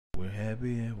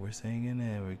happy and we're singing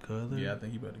and we're colored. Yeah, I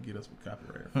think he about to get us with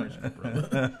copyright infringement,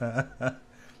 brother.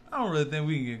 I don't really think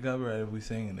we can get copyrighted if we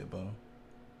singing it, bro.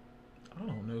 I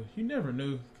don't know. You never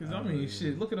know. Because, I mean,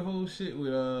 shit, look at the whole shit with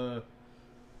the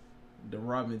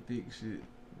Robin Thicke shit.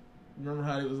 Remember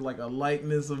how it was like a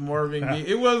likeness of Marvin Gaye?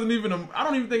 It wasn't even I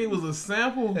don't even think it was a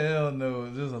sample. Hell no,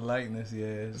 it's just a likeness,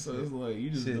 yeah. So it's like, you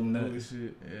just don't know this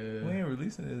shit. Yeah. We ain't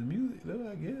releasing his music, though,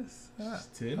 I guess.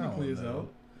 Technically, it's out.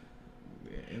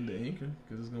 Yeah, in the Anchor,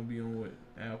 because it's going to be on, what,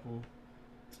 Apple.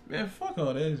 Man, fuck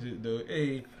all that shit, though.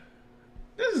 Hey,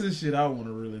 this is the shit I want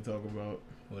to really talk about.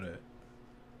 What that?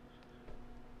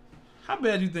 How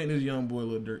bad you think this young boy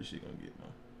Lil Durk shit gonna get, man?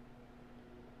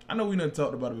 I know we done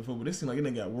talked about it before, but it seemed like it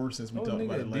done got worse since we talked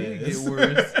about it last. It did get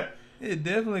worse. It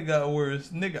definitely got worse.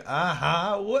 Nigga,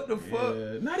 what the fuck?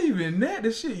 Yeah, not even that.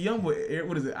 This shit, young boy,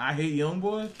 what is it? I hate young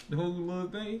boy? The whole little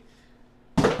thing?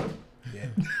 Yeah.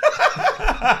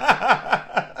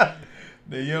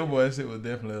 The young boy shit was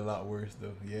definitely a lot worse,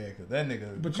 though. Yeah, because that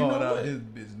nigga called out his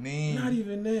bitch name. Not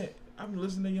even that. I'm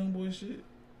listening to young boy shit.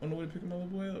 On the way to pick my little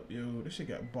boy up, yo, this shit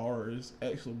got bars,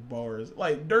 actual bars.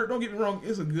 Like, Dirt, don't get me wrong,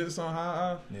 it's a good song,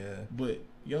 yeah. But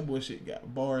young boy shit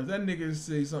got bars. That nigga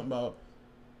say something about,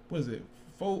 what is it,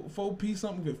 4P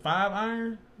something with 5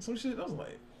 iron? Some shit, I was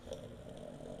like,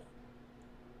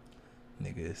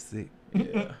 nigga is sick.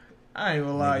 Yeah. I ain't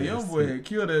gonna lie, young boy had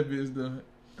killed that bitch, though.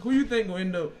 Who you think gonna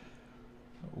end up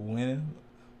winning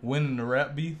the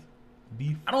rap beef?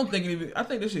 I don't think it even. I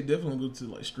think this shit definitely go to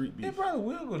like street beef. It probably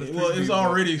will go to street beef. Well, it's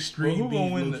already street who beef.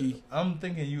 Gonna win I'm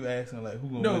thinking you asking like who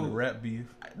gonna win the rap beef.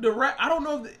 The rap. I don't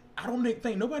know. I don't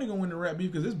think nobody gonna win the rap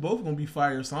beef because it's both gonna be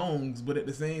fire songs. But at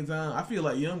the same time, I feel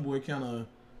like YoungBoy kind of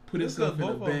put himself in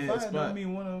a bad spot. Don't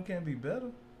mean one of them can't be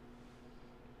better.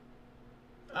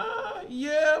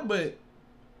 Yeah, but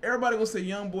everybody gonna say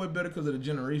YoungBoy better because of the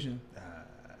generation.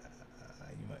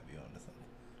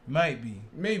 Might be.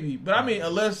 Maybe. But I mean,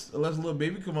 unless Lil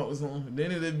Baby come up with something,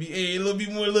 then it'll be a little bit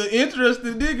more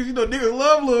interesting, because you know niggas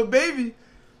love Lil Baby.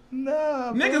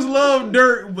 Nah, niggas love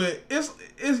Dirt, but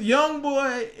it's Young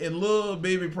Boy and Lil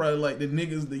Baby probably like the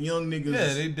young niggas.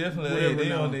 Yeah, they definitely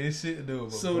they on their shit though.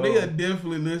 So they are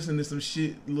definitely listening to some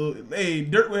shit. Hey,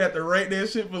 Dirt would have to write that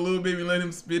shit for Lil Baby and let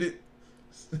him spit it.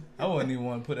 I wouldn't even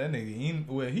want to put that nigga in.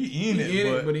 Well, he in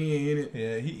it, but he ain't in it.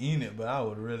 Yeah, he in it, but I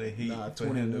would really hate for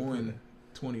him to put it.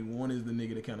 21 is the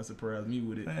nigga that kind of surprised me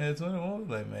with it. Man, 21 was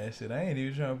like, man, shit, I ain't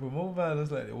even trying to promote violence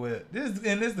like that. Well, this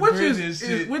the craziest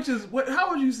shit.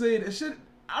 How would you say that shit?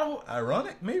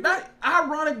 Ironic, maybe? Not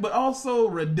ironic, but also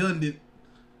redundant.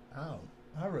 How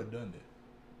redundant?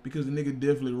 Because the nigga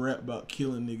definitely rap about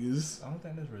killing niggas. I don't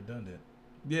think that's redundant.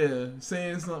 Yeah,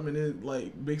 saying something and then,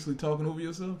 like, basically talking over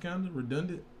yourself, kind of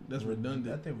redundant. That's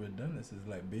redundant. I think redundance is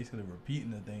like basically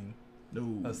repeating the thing.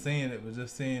 No. Saying it was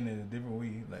just saying it a different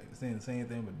way, like saying the same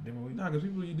thing but a different way. Nah, because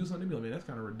people, you do something, they be like, man, that's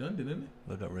kind of redundant, isn't it?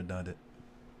 Look up redundant.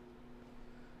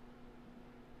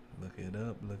 Look it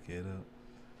up.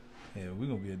 Yeah, we're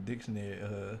gonna be a dictionary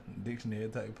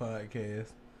type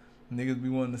podcast. Niggas be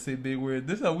wanting to say big words.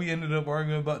 This is how we ended up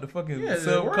arguing about the fucking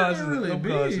subconscious and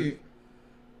unconscious. Big.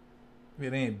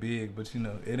 It ain't big, but you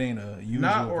know, it ain't a usual.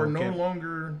 Not or no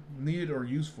longer needed or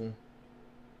useful.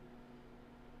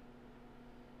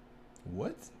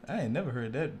 What? I ain't never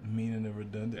heard that meaning of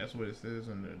redundant. That's what it says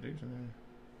in the dictionary.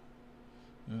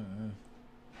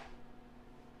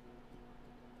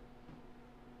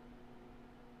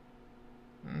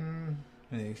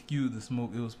 And excuse the smoke.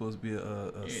 It was supposed to be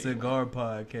a cigar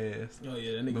podcast. Oh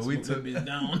yeah, that nigga smoked that bitch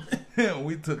down.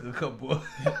 We took a couple.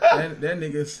 that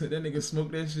nigga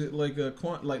smoked that shit like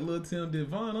Lil Tim did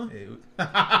Von,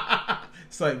 huh?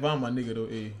 It's like Von, my nigga though.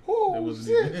 Oh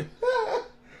shit.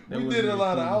 We did a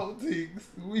lot of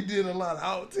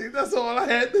outtakes. That's all I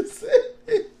had to say.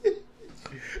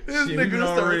 This shit, nigga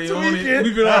already tweaking. on it.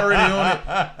 We've been already on it.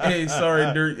 Hey,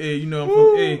 sorry, Dirt. Hey, you know I'm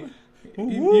from. Hey,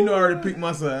 you know I already picked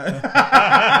my side.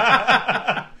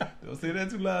 Don't say that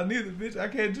too loud neither, bitch. I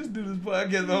can't just do this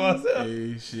podcast by myself.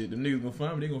 Hey, shit, them niggas gonna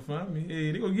find me. They gonna find me.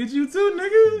 Hey, they gonna get you too,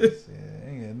 nigga. Shit,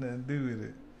 ain't got nothing to do with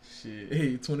it. Shit.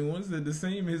 Hey, 21 said the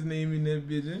same. His name in that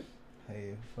bitch. Eh?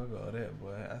 Hey, fuck all that,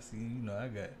 boy. I see. You know,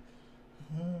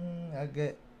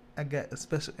 I got a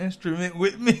special instrument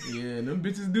with me. Yeah, them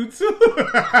bitches do too.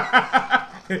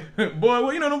 Boy,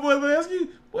 well, you know them boys will ask you,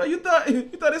 boy, you thought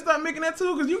they stopped making that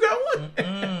too because you got one.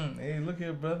 Hey, look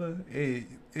here, brother. Hey,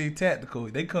 tactical.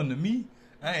 They come to me.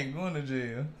 I ain't going to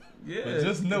jail. Yeah, but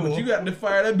just know. But you got to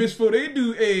fire that bitch before they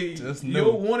do. Hey, just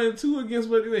know. Yo, 1 and 2 against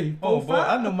what? Hey, 4, 5. Boy,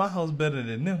 I know my house better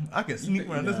than them. I can sneak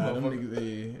around this motherfucker.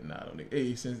 Niggas,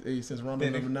 hey, since round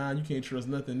number 9, you can't trust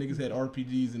nothing. Niggas had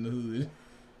RPGs in the hood.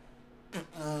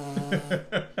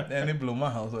 Damn, they blew my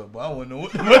house up, but I wouldn't know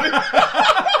what the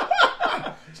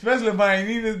fuck. Especially if I ain't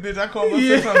need this bitch. I call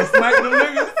myself trying to snipe them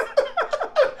niggas.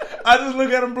 I just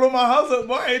look at them blow my house up,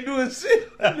 but I ain't doing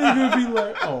shit. Nigga be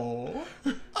like, oh.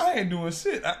 I ain't doing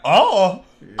shit. I'm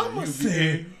going to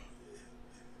say,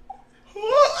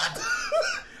 what?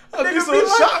 I'll be so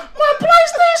shocked. My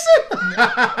PlayStation!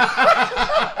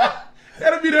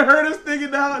 That'll be the hurtest thing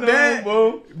in the house.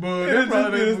 Bro.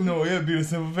 It'll be the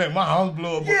simple fact. My house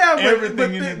blow up. Yeah,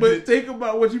 everything in it. But think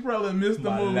about what you probably missed the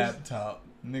most. My laptop.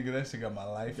 Nigga, that shit got my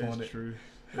life on it. That's true.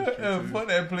 Fuck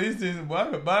that PlayStation. Boy, I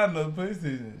could buy another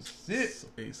PlayStation. Shit.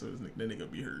 Hey, so that nigga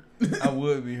be hurt. I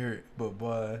would be hurt, but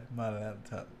boy, my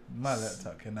laptop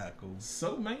cannot go.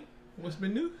 So, man, what's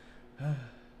been new?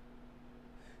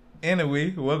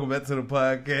 Anyway, welcome back to the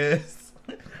podcast.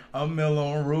 I'm Mel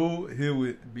on road here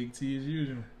with Big T as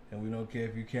usual, and we don't care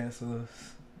if you cancel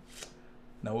us.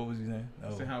 Now, what was you saying?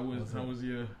 So how was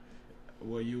your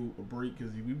a break?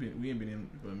 Because we ain't been in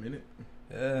for a minute.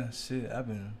 Yeah, shit. I've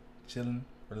been chilling,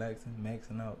 relaxing,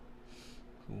 maxing out,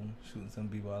 cool, shooting some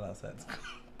people all outside.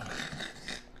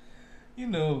 You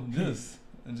know, just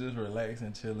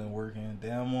relaxing, chilling, working.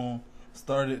 Damn,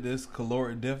 started this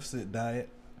caloric deficit diet.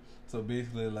 So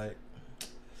basically, like,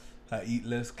 I eat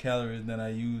less calories than I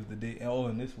use the day. Oh,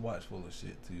 and this watch full of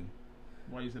shit too.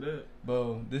 Why you say that?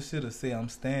 Bro, this shit'll say I'm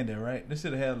standing, right? This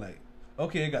shit'll have like,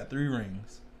 okay, it got 3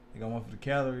 rings. It got one for the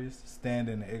calories,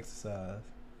 standing, and exercise.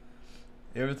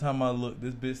 Every time I look,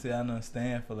 this bitch say I done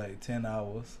stand for like 10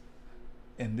 hours.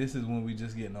 And this is when we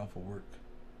just getting off of work.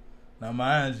 Now,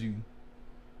 mind you,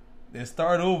 they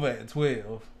start over at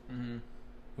 12. Mm-hmm.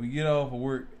 We get off of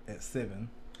work at 7.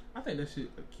 I think that shit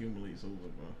accumulates over,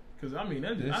 bro. Because, I mean,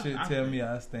 this shit tell me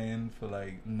I stand for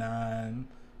like 9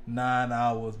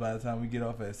 hours by the time we get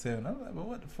off at 7. I'm like, but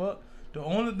what the fuck? The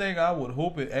only thing I would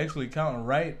hope it actually counting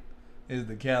right is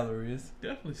the calories.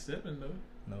 Definitely 7, though.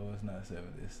 No, it's not 7.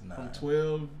 It's 9. From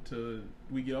 12 to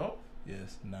we get off?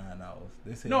 Yes, 9 hours.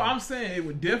 They say no, I'm saying it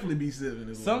would definitely be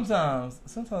 7. Sometimes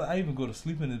I even go to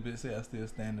sleep in this bitch, say I still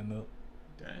standing up.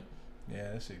 Dang.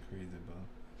 Yeah, that shit crazy, bro.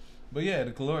 But yeah,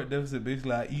 the caloric deficit,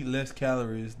 basically I eat less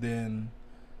calories than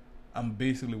I'm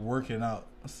basically working out.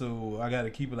 So I got to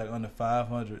keep it like under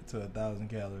 500 to 1,000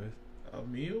 calories. A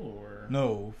meal or?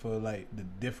 No, for like the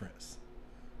difference.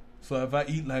 So if I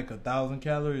eat like 1,000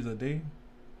 calories a day,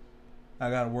 I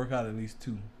got to work out at least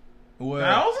 2. Well,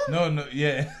 1,000? No,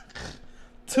 yeah.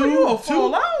 2 will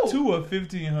fall out. 2 or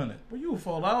 1,500. Well, you will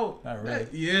fall out. Not really.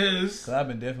 Yes. Cause I've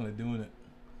been definitely doing it.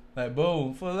 Like,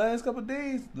 bro, for the last couple of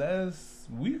days, last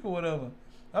week or whatever,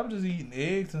 I was just eating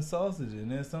eggs and sausage.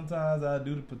 And then sometimes I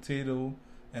do the potato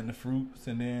and the fruits.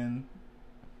 And then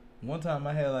one time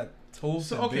I had like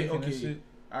toast and bacon and shit.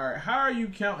 All right, how are you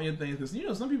counting your things? Because, you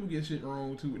know, some people get shit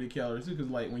wrong, too, with their calories, too. Because,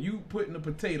 like, when you put in the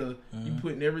potato, you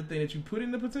putting everything that you put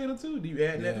in the potato, too? Do you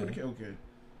add that to the okay.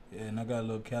 Yeah, and I got a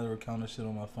little calorie counter shit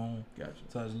on my phone. Gotcha.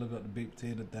 So I just look up the baked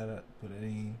potato, put that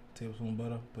in, tablespoon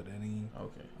butter, put that in.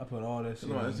 Okay. I put all that shit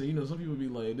in. So, you know, some people be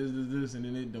like, this, and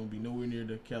then it don't be nowhere near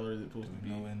the calories it's supposed to be.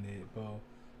 Nowhere near it, bro.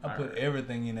 I put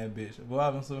everything in that bitch. Boy, I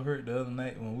was so hurt the other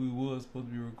night when we was supposed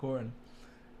to be recording.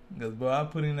 Because, bro, I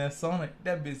put in that Sonic,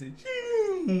 that bitch said,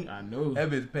 I know. That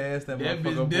bitch passed that motherfucker,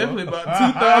 bitch bro. Definitely about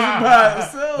 2,000 by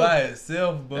itself. By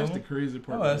itself, bro. That's the crazy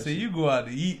part. I said, you go out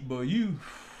to eat, bro. You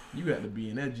got to be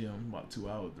in that gym about 2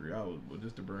 hours, 3 hours, but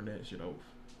just to burn that shit off.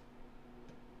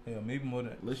 Yeah, maybe more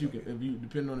than. Unless you can,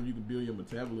 depending on if you can build your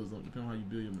metabolism, depending on how you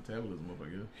build your metabolism up, I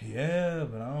guess. Yeah,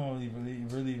 but I don't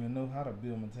really even know how to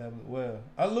build metabolism. Well,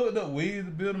 I looked up ways to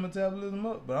build a metabolism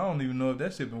up, but I don't even know if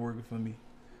that shit been working for me.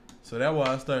 So that's why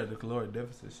I started the caloric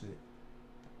deficit shit.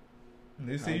 And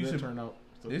they say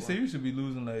They say you should be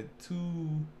losing like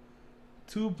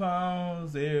 2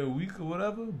 pounds every week or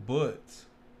whatever, but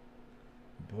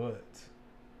I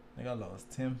think I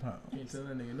lost 10 pounds. Can't tell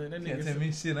that nigga nothing. Can't tell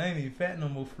me shit. I ain't even fat no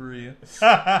more for real.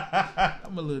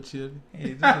 I'm a little chubby.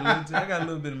 Yeah, just a little. I got a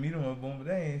little bit of meat on my bone, but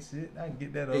that ain't shit. I can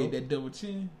get that off. Hey, that double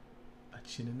chin, a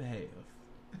chin and a half.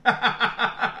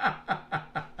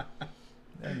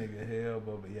 That nigga hell,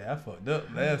 but yeah, I fucked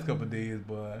up last couple of days,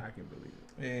 boy. I can believe it.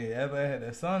 Yeah, after I had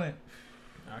that Sonic,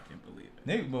 I can believe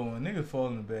it. But when niggas fall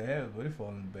into bad habits, but they fall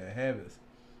into bad habits.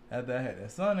 After I had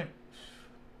that Sonic,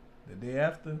 the day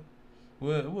after,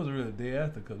 well, it wasn't really the day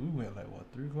after because we went like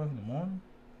 3 o'clock in the morning.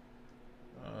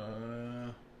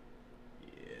 Yeah.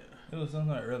 It was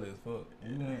sometime early as fuck.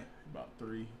 Yeah. We went about 2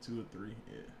 or 3.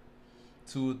 Yeah.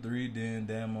 2 or 3. Then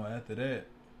damn on after that,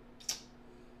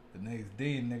 the next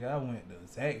day, nigga, I went to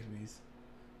Zaxby's,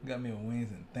 got me a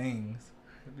wings and things.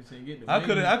 I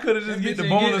could have just get the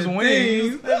boneless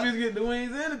wings. That bitch get the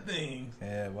wings and the things.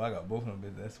 Yeah, well, I got both of them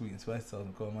bitches. That sweet and spicy sauce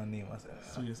and call my name. I said,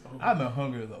 Sweet I've been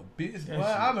hungry as a bitch. Boy,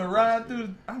 I've been riding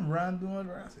through. I'm riding through my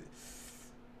drive. I said,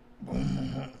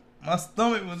 my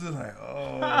stomach was just like,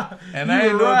 oh. And I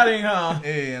ain't riding, huh?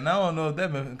 Hey, and I don't know if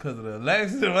that been because of the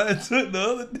laxative I took the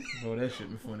other day. Bro, that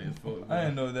shit be funny as fuck. I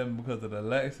didn't know if that been because of the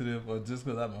laxative or just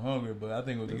because I've been hungry, but I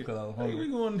think it was just because I was hungry. We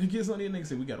going to get something. Nigga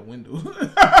said we got a window.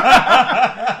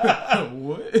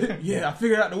 What? Yeah, I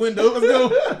figured out the window. Let's go.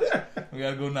 We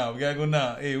gotta go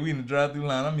now. Hey, we in the drive-through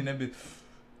line. I mean that bitch.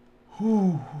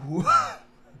 Whew. Boy,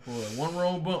 one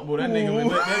wrong bump, boy. That nigga would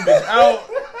let that bitch out.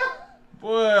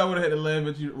 Boy, I would have had to laugh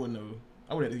at you. Well, no.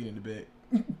 I would have had to get in the back.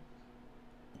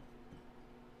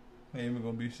 Ain't even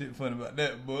gonna be shit funny about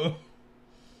that, boy.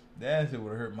 That shit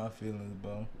would have hurt my feelings,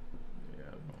 bro.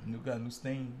 Yeah, bro. You got a new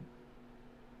stain.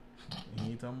 He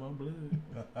ain't talking about blood.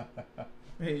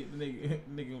 Hey,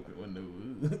 nigga, well, no.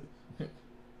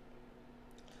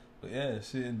 But yeah,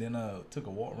 shit, and then I took a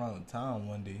walk around the town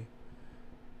one day.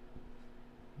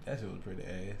 That shit was pretty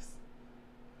ass.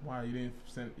 Why, you didn't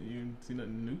see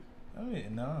nothing new? I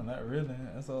mean, no, not really.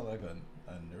 I saw like a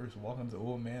nurse walking to an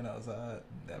old man outside.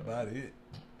 That about it.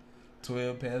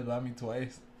 12 passed by me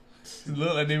twice. It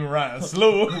looked like they been riding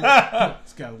slow. This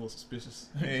guy's a little suspicious.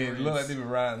 Hey, it looked like they been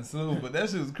riding slow, but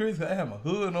that shit was crazy. Cause I had my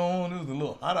hood on. It was a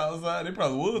little hot outside. They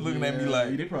probably was looking at me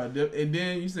like. They probably did. And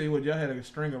then you say, what, y'all had a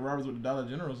string of robbers with the Dollar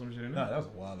General or some shit? Nah, that was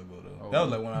a while ago though. That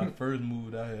was like when I first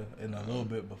moved out here and a little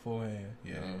bit beforehand.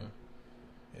 Yeah.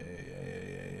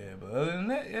 Yeah. But other than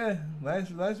that, yeah,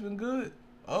 life's been good.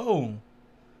 Oh,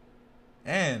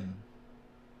 and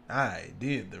I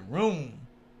did the room.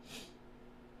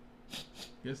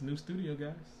 Guess new studio,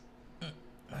 guys.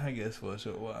 I guess for a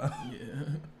short while. Yeah.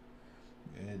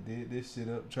 Yeah, did this shit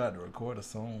up. Tried to record a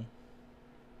song.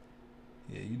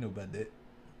 Yeah, you know about that.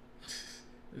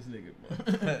 This nigga,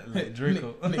 like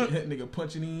Draco. nigga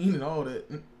punching in and all that.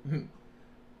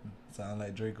 Sound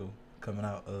like Draco coming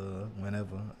out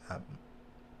whenever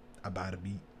I buy the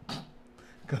beat.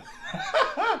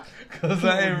 Cause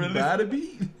I ain't really buy the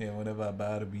beat. Yeah, whenever I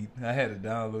buy the beat, I had to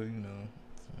download. You know,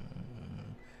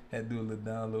 had to do a little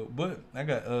download. But I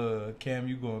got Cam,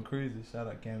 You Going Crazy. Shout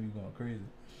out Cam, You Going Crazy.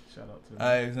 Shout out to him.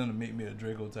 I asked him to make me a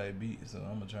Draco type beat, so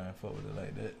I'm gonna try and fuck with it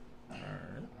like that.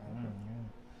 Alright.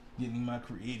 Getting in my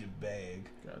creative bag.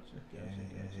 Gotcha. Yeah.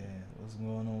 What's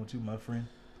going on with you, my friend?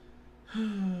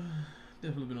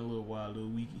 Definitely been a little wild,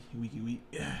 little week.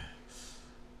 Yeah.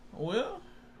 Well,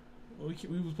 we were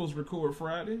supposed to record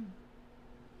Friday.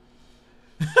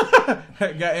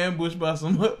 Got ambushed by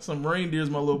some reindeers,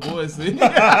 my little boy said.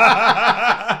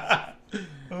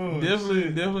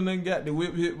 Definitely done got the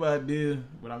whip hit by a deer.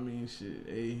 But I mean, shit,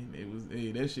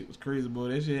 that shit was crazy, boy.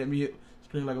 That shit had me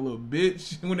screaming like a little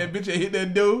bitch when that bitch hit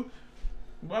that door.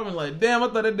 But I was like, damn, I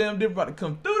thought that damn deer about to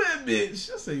come through that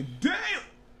bitch. I say, damn.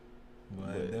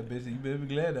 But that bitch, you better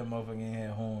be glad that motherfucker ain't had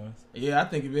horns. Yeah, I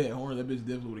think if it had horns, that bitch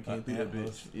definitely would have came through that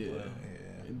bitch. Yeah.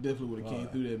 It definitely would have came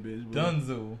through that bitch. Bro.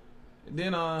 Dunzo. And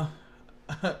then I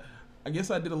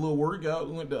guess I did a little workout.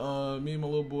 We went to me and my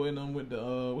little boy and I went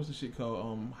to what's the shit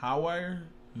called? High wire.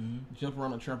 Mm-hmm. Jump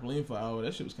around a trampoline for an hour.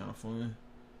 That shit was kind of fun.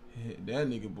 That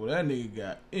nigga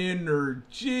got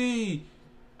energy.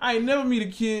 I ain't never meet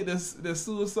a kid that's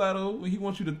suicidal when he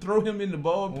wants you to throw him in the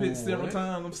ball pit several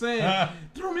times. I'm saying,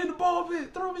 throw me in the ball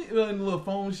pit, throw me in the little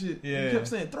phone shit. Yeah. He kept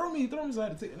saying, throw me. So I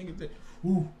had to take the nigga and say,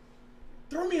 ooh,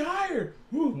 throw me higher.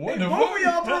 Ooh, what hey, both of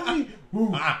y'all throw me.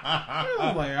 Ooh. I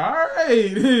was like, all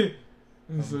right.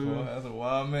 So, that's a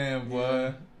wild man,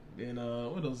 boy. Yeah. And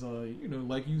what else?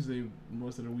 Like you say,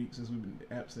 most of the week since we've been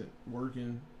absent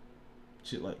working,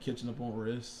 shit like catching up on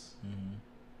rest. Mm-hmm.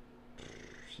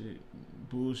 Shit,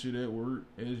 bullshit at work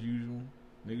as usual.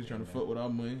 Niggas trying to fuck with our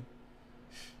money.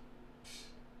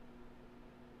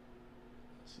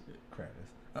 Shit. Crackers.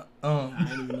 I don't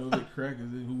even know if it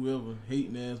crackers or whoever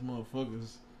hating ass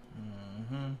motherfuckers.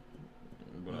 Mm-hmm.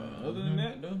 But other than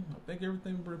that, though, I think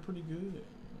everything pretty good.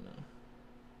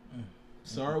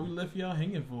 Sorry we left y'all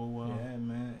hanging for a while. Yeah,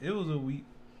 man. It was a week.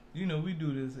 You know, we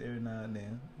do this every now and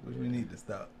then, which we need to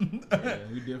stop. Yeah,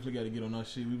 we definitely got to get on our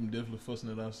shit. We've been definitely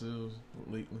fussing at ourselves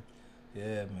lately.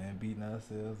 Yeah, man, beating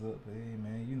ourselves up. But hey,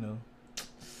 man, you know.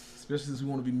 Especially since we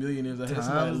want to be millionaires. I had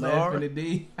somebody laughing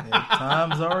today.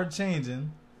 Times are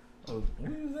changing. Oh,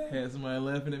 what was that? Had somebody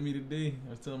laughing at me today.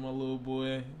 I was telling my little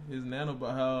boy, his nana,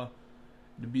 about how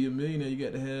to be a millionaire, you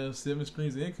got to have 7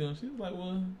 streams of income. She was like,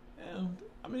 well, damn,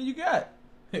 I mean, you got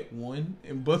one,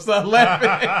 and bust out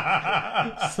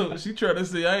laughing. So she tried to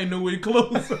say I ain't nowhere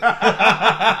close. That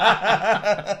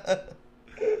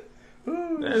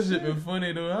shit even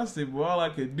funny though. I said, boy, all I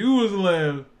could do was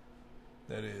laugh.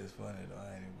 That is funny though.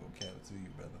 I ain't even gonna cap it to you,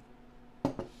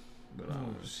 brother. But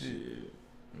shit.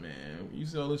 Man, you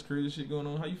see all this crazy shit going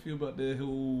on. How you feel about that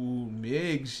whole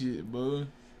Meg shit, bro?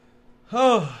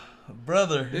 Oh,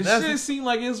 brother. This shit seem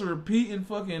like it's a repeating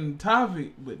fucking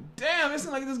topic, but damn, it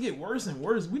seems like it just get worse and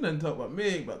worse. We done talk about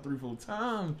Meg about 3-4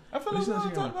 times. I feel like we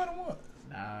done talked about it once.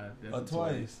 Nah, or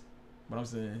twice. But I'm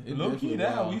saying, low key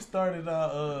now we started our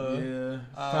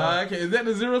podcast. Is that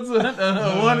the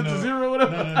 1 to 0,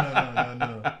 whatever?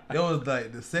 No. That was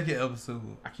like the second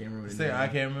episode. I can't remember the name. I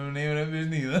can't remember the name of that bitch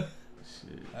neither.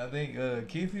 Shit. I think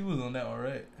Casey was on that one,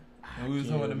 right? And we was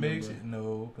talking about the Meg shit.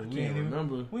 No, because we ain't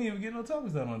remember. We didn't even get no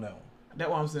topics out on that one. That's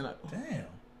why I'm saying. Damn.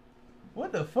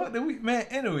 What the fuck did we, man?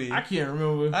 Anyway, I can't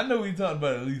remember. I know we talked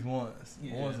about it at least once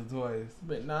or twice.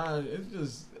 But nah, it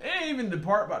ain't even the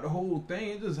part about the whole thing.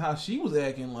 It's just how she was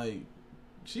acting. Like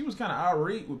she was kind of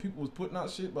irate when people was putting out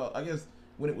shit about. I guess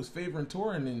when it was favoring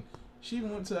Tory, and then she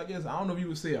even went to, I guess, I don't know if you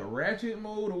would say a ratchet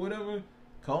mode or whatever,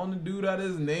 calling the dude out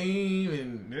his name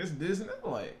and this and that.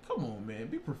 Like, come on, man,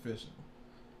 be professional.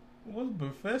 What's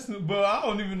professional? But I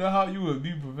don't even know how you would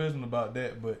be professional about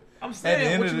that. But I'm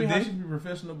saying, what you mean? How she be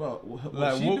professional about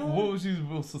what she doing? What was she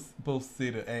supposed to say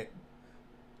to act?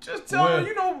 Just tell her,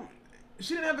 you know,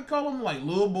 she didn't have to call him like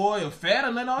little boy or fat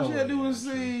or nothing. All she had to do was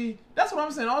say. That's what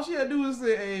I'm saying. All she had to do was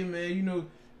say, "Hey man, you know,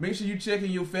 make sure you checking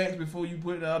your facts before you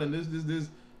put it out." And this.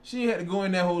 She ain't had to go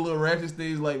in that whole little ratchet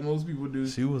stage like most people do.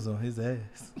 She was on his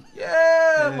ass.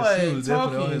 Yeah, like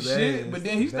talking shit. But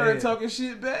then he started talking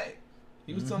shit back.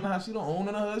 He was telling her how she don't own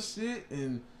none of her shit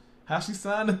and how she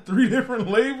signed to 3 different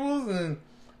labels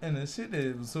and the shit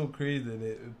that was so crazy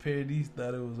that Paradise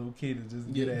thought it was okay to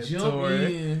just get at jump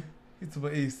Tory. In. He told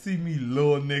me, "Hey, see me,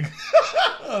 little nigga."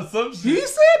 Some shit. He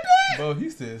said that? Bro, he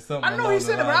said something. I know he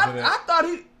said it, but I thought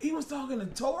he was talking to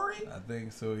Tory. I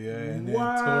think so, yeah. And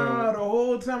wow, then the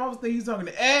whole time I was thinking he's talking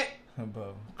to Act.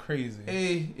 Bro, crazy.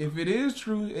 Hey, if it is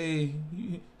true, hey,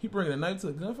 he bringing a knife to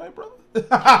a gunfight, brother?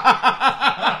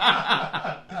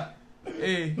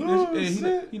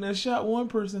 He done shot one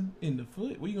person in the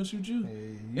foot. Where you gonna shoot you?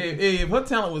 Hey, if her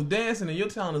talent was dancing and your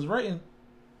talent is writing,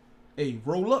 hey,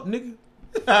 roll up, nigga.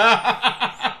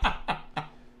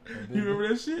 You remember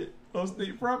that shit on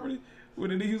state property?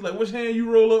 When he was like, "Which hand you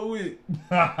roll up with?"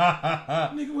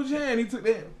 Nigga, which hand? He took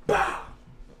that. Bow.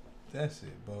 That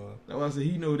shit, bro. That's why I said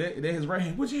he know that his right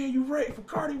hand. Which hand you right for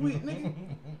Cardi with, nigga?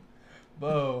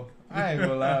 Bro, I ain't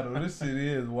gonna lie though. This shit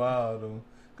is wild though.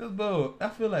 Cause bro, I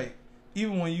feel like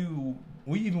even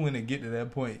when it get to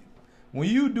that point, when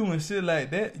you doing shit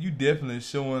like that, you definitely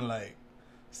showing like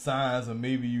signs of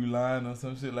maybe you lying or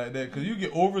some shit like that. Cause you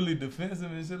get overly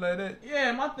defensive and shit like that.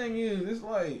 Yeah, my thing is, it's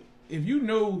like, if you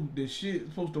know the shit's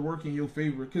supposed to work in your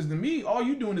favor, cause to me, all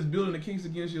you doing is building a case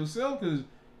against yourself, cause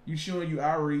you showing you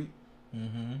irate.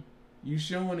 Mm-hmm. You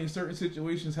showing in certain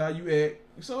situations how you act.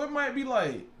 So it might be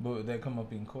like, but would that come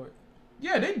up in court?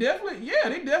 Yeah, they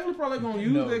definitely probably gonna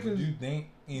use that. Cause you think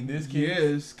in this case?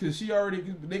 Yes, cause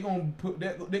they gonna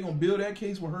build that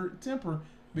case with her temper,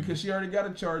 because she already got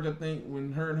a charge, I think,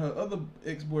 when her and her other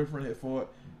ex-boyfriend had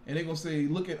fought, and they gonna say,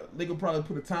 they gonna probably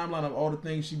put a timeline of all the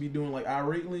things she be doing like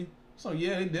irately. So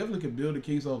yeah, they definitely could build a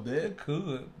case off that. It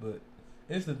could, but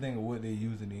it's the thing of what they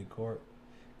using in court.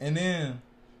 And then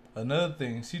another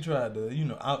thing, she tried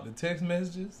to, out the text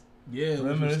messages. Yeah,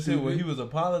 remember that shit where he was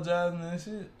apologizing and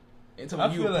shit. And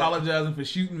told you apologizing for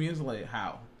shooting me. It's like,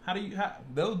 how? How do you? How?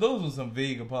 Those were some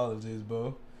vague apologies,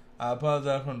 bro. I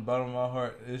apologize from the bottom of my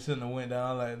heart. It shouldn't have went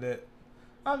down like that.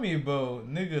 I mean, bro,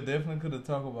 nigga definitely could have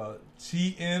talked about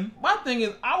cheating. My thing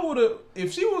is, I would have,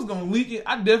 if she was gonna leak it,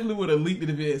 I definitely would have leaked it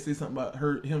if it had said something about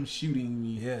him shooting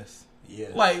me. Yes.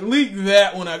 Like, leak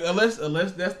that one, unless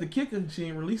that's the kicker. She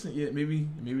ain't releasing it yet. Maybe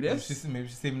that's maybe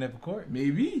she's saving that for court.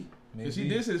 Maybe. Because she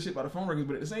did say the shit about the phone records,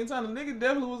 but at the same time, the nigga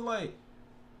definitely was like,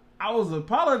 I was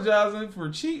apologizing for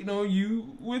cheating on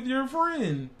you with your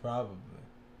friend. Probably.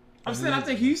 I'm saying, I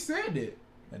think he said that.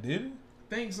 I did?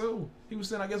 I think so. He was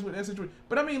saying, I guess, with that situation.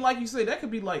 But I mean, like you said, that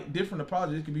could be like different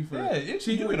apologies. It could be for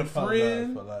cheating with a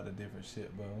friend. For a lot of different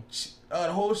shit, bro.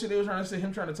 The whole shit they was trying to say,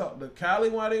 him trying to talk to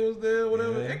Kylie while they was there,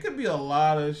 whatever. Yeah. It could be a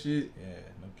lot of shit. Yeah,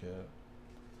 no cap.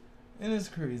 And it's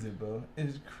crazy, bro.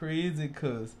 It's crazy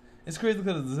because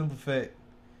of the simple fact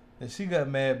that she got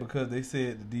mad because they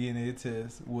said the DNA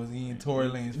test was in Tory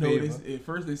Lane's favor. At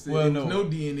first they said there was no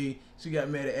DNA. She got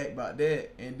mad at Act about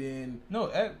that, and then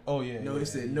they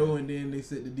said no, and then they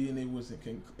said the DNA was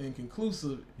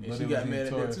inconclusive, and but she got mad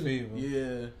at that too. Favor.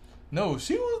 Yeah, no,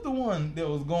 she was the one that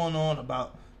was going on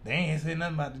about they ain't say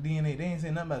nothing about the DNA. They ain't say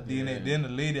nothing about DNA. Then the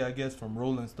lady, I guess from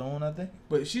Rolling Stone, I think,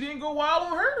 but she didn't go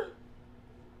wild on her.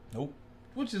 Nope.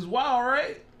 which is wild,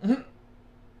 right?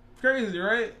 Crazy,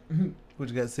 right? What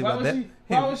you got to say about that?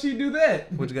 Why would she do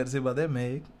that? What you got to say about that,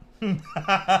 Meg?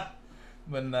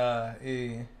 But nah,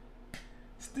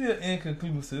 still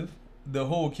inconclusive. The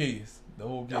whole case. The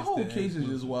whole case is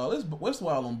just wild. What's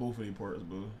wild on both of these parts,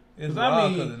 bro? It's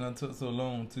wild because it done took so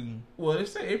long too. Well, they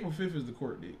say April 5th is the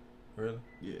court date. Really?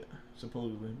 Yeah,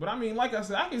 supposedly. But I mean, like I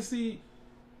said, I can see.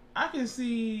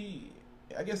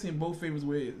 I guess in both favors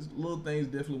where little things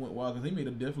definitely went wild because he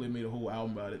definitely made a whole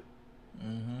album about it.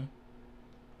 Mm-hmm.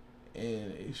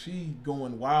 And she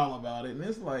going wild about it, and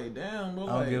it's like, damn, bro.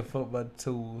 I don't give a fuck about the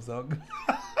tools. And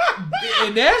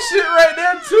that shit right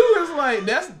there too is like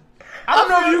that's. I don't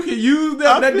know if you can use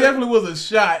that. That definitely was a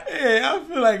shot. Yeah, I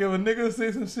feel like if a nigga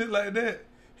say some shit like that,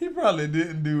 he probably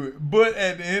didn't do it. But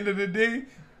at the end of the day,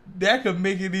 that could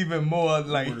make it even more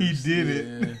like worse. He did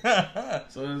it.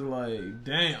 So it's like,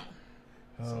 damn.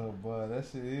 Oh boy, that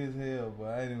shit is hell, boy.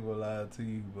 I ain't even gonna lie to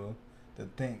you, bro. To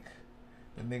think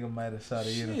the nigga might have shot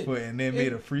her in the foot and then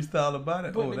made a freestyle about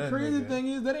it. But the crazy thing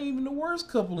is that ain't even the worst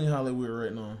couple in Hollywood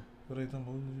right now. What they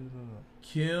talking about?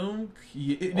 Kim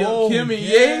and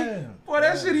Ye. Boy,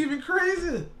 that shit even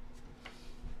crazy.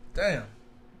 Damn,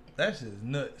 that shit is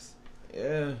nuts.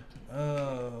 Yeah.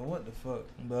 What the fuck,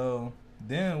 bro?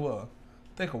 Then what?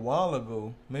 I think a while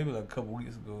ago, maybe like a couple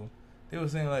weeks ago, they were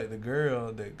saying like the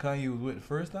girl that Kanye was with the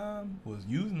first time was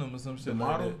using them or some shit. The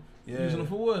model? Like that. Yeah. Using them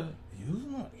for what?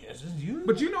 Using them? Yeah, just using them.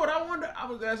 But you know what I wonder? I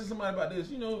was asking somebody about this.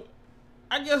 You know,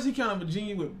 I guess he kind of a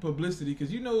genius with publicity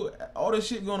because you know all this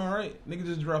shit going on, right? Nigga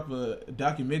just dropped a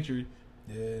documentary.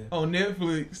 Yeah. On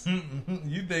Netflix.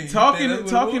 You think talking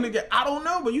to I don't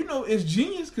know, but you know it's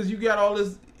genius because you got all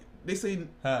this. They say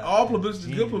all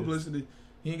publicity is good publicity.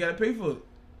 He ain't got to pay for it.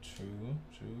 True.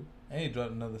 And he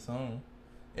dropped another song.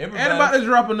 And about to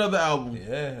drop another album.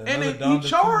 Yeah. And then he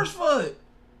charged for it.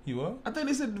 He what? I think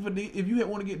they said if you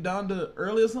want to get Donda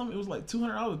early or something, it was like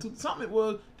 $200. Something it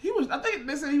was. I think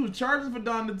they said he was charging for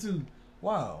Donda too.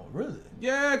 Wow, really?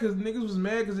 Yeah, because niggas was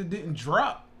mad because it didn't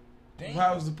drop. Damn.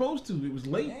 How it was supposed to. It was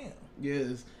late. Damn.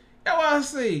 Yes. That's why I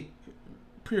say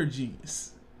pure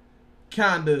genius.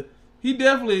 Kinda. They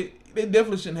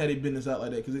definitely shouldn't have their business out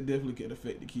like that because it definitely could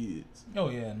affect the kids. Oh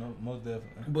yeah, no, most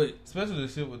definitely. But especially the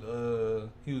shit with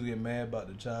he was getting mad about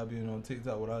the child being on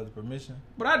TikTok without his permission.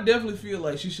 But I definitely feel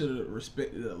like she should have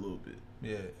respected that a little bit.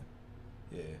 Yeah.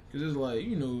 Because it's like,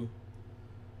 you know,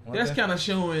 that's kind of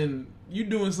showing you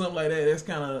doing something like that. That's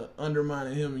kind of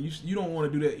undermining him, and you don't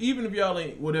want to do that. Even if y'all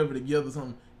ain't whatever together,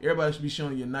 something. Everybody should be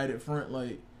showing a united front.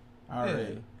 Like, all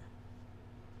right,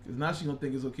 because now she gonna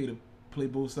think it's okay to play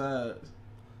both sides.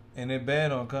 And they're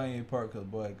bad on Kanye part because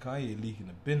boy, Kanye leaking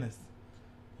the business.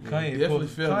 Yeah,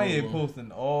 Kanye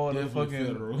posting all the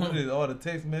fucking all the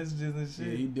text messages and shit.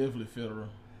 Yeah, he definitely federal.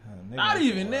 Not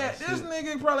even that. This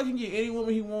nigga probably can get any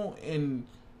woman he want, and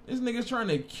this nigga's trying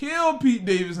to kill Pete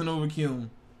Davidson over Kim.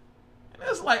 And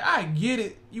it's like, I get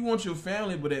it. You want your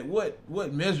family, but at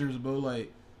what measures, bro?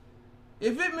 Like,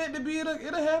 if it meant to be, it'll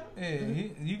happen. Yeah,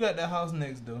 you got that house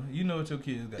next door. You know what your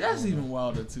kids got. That's even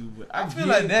wilder too. But I feel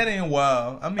like that ain't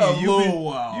wild. I mean,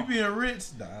 wild. You being rich,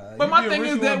 nah. But my thing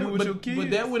is that,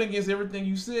 but that went against everything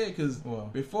you said because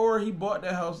before he bought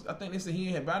that house, I think they said he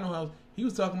ain't had buy no house. He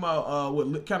was talking about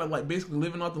what kind of like basically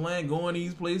living off the land, going to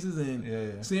these places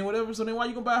and seeing whatever. So then why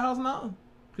you gonna buy a house now?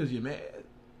 Because you're mad.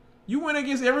 You went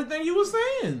against everything you were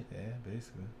saying. Yeah,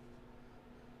 basically.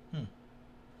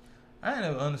 I ain't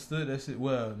never understood that shit.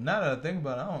 Well, now that I think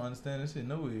about it, I don't understand that shit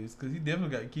no ways. Because he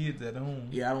definitely got kids at home.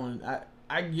 Yeah,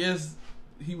 I guess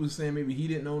he was saying maybe he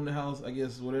didn't own the house. I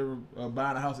guess whatever,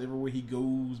 buying a house everywhere he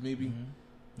goes, maybe. Mm-hmm.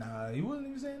 Nah, he wasn't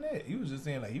even saying that. He was just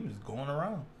saying like he was just going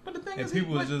around. But the thing is,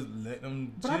 people was just letting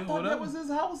him chill. But I thought that was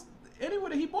his house anywhere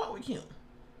that he bought with Kim.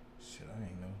 Shit, I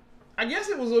ain't know. I guess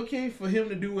it was okay for him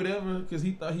to do whatever because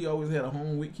he thought he always had a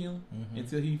home with Kim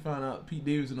until he found out Pete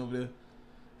Davidson over there.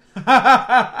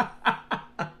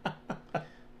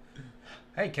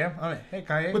 Hey Kim, hey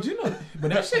Kanye. But you know,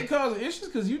 that shit causing issues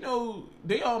because you know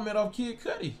they all met off Kid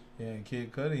Cudi. Yeah, and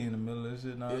Kid Cudi in the middle of that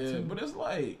shit now too. But it's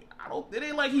like it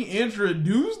ain't like he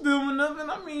introduced them or nothing.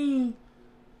 I mean,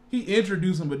 he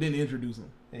introduced them but didn't introduce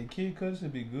them. Hey, Kid Cudi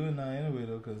should be good now anyway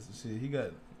though, cause shit he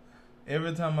got.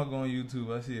 Every time I go on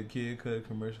YouTube, I see a Kid Cudi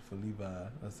commercial for Levi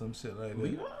or some shit like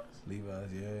that. Levi's,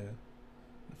 yeah.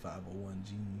 The 501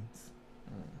 jeans.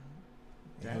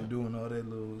 Damn. Doing all that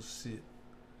little shit.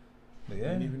 But yeah. I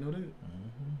didn't even know that.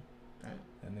 Mm-hmm.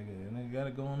 That nigga got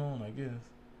it going on, I guess.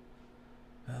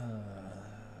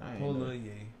 Poor Lil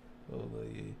Ye.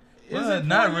 Well,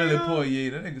 not really poor Ye.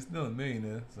 That nigga still a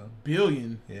millionaire. So.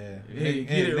 Billion. Yeah. Hey,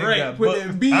 get it right. Put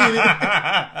that B in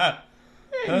it.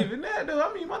 Ain't even that though.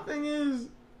 I mean, my thing is,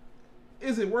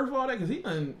 is it worth all that? Because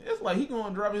it's like he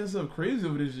going driving himself crazy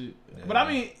over this shit. Yeah. But I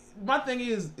mean, my thing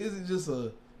is it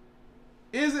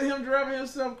him driving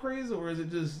himself crazy or is it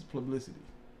just publicity?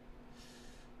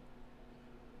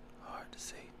 Hard to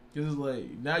say. Because it's like,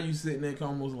 now you sitting there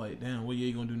almost like, damn, what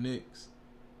you gonna do next?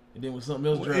 And then when something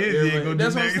else dropped,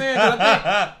 that's what I'm saying.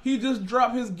 I think he just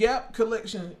dropped his Gap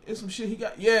collection. It's some shit he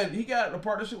got. Yeah, he got a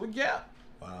partnership with Gap.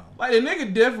 Wow. Like, the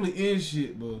nigga definitely in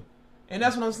shit, bro. And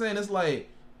that's what I'm saying. It's like,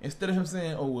 instead of him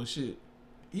saying, oh, well, shit,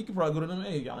 he could probably go to them,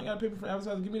 hey, y'all ain't got to pay me for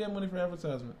advertising. Give me that money for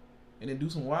advertisement. And then do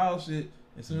some wild shit.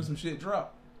 As soon as some shit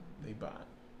drop, they buy it.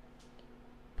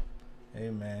 Hey,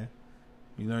 man.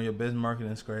 You learn your best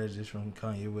marketing strategies from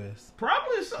Kanye West.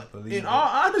 Probably so. In all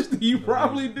honesty, you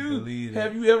probably do.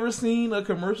 Have you ever seen a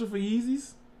commercial for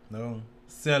Yeezys? No.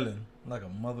 Selling like a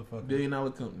motherfucker. $1 billion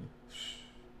company.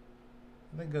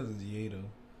 I think because it's Ye, though.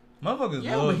 Motherfuckers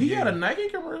love but he Ye. Had a Nike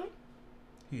commercial.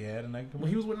 He had a Nike commercial? When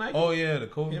he was with Nike? Oh, yeah, the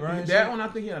Kobe Bryant that one, I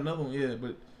think he had another one, yeah.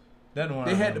 But that one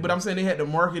they had, but I'm saying they had to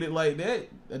market it like that.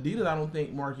 Adidas, I don't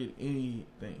think, market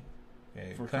anything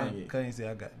for Kanye. Kanye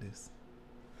said, I got this.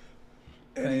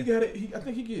 And he got it. I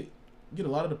think he get a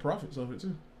lot of the profits off it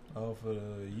too. Oh, for the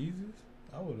Yeezys?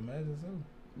 I would imagine so.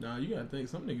 Nah, you gotta think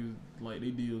some niggas like they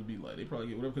deals be like they probably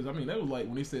get whatever. Because I mean that was like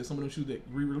when they said some of them shoes that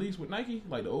re-released with Nike,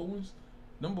 like the old ones,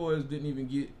 them boys didn't even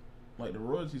get like the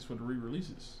royalties for the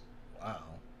re-releases. Wow.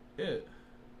 Yeah.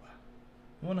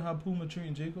 I wonder how Puma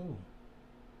treating J. Cole.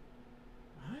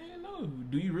 I didn't know.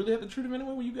 Do you really have to treat him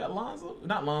anyway when you got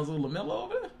LaMelo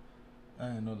over there? I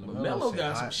didn't know LaMelo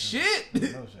got some shit.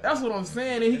 That's what I'm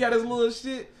saying. And he got his little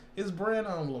shit. His brand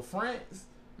on LaFrance.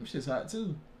 Them shit's hot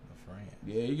too. LaFrance.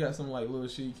 Yeah, he got some like little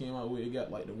shit he came out with. He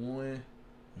got like the one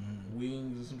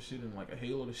wings or some shit and like a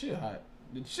halo. The shit hot.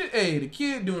 The shit. Hey, the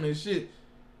kid doing this shit.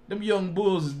 Them young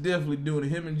bulls is definitely doing it.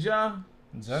 Him and Ja.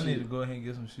 Ja need to go ahead and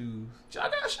get some shoes. Ja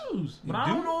got shoes, but I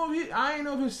don't know if I ain't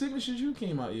know if his signature shoe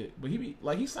came out yet. But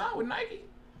he signed with Nike.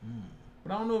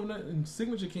 But I don't know if nothing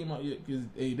signature came out yet because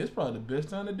hey, that's probably the best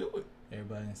time to do it.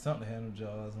 Everybody in something had them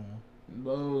jaws on.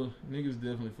 Bro, niggas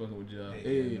definitely fucking with Ja.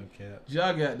 Hey, no cap.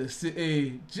 Ja got the city.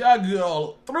 Hey, Ja good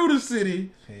all through the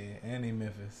city. Hey, and in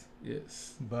Memphis.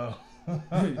 Yes. Bro.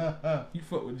 You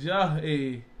fuck with Ja.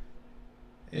 Hey.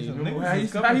 Hey, remember how he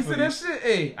said that shit?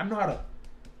 Hey, I know how to.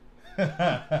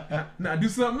 Now do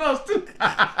something else too.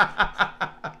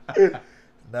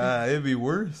 Nah, it'd be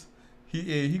worse.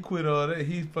 He quit all that.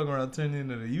 He fucking around turning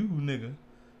into the you nigga.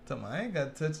 Talking about, I ain't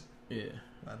got to touch it. Yeah.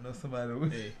 I know somebody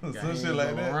with some shit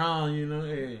like that. Around, you know,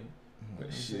 hey.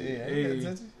 But shit, I ain't got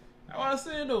to touch it. That's what I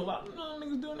said though. A lot of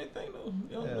niggas doing their thing though.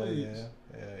 They don't know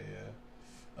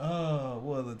yeah.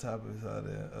 What other topics are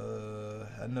there?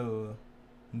 I know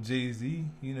Jay-Z,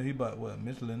 you know, he bought what,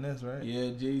 Michelin Ness, right?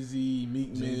 Yeah, Jay-Z,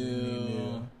 Meek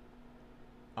Mill.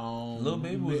 Lil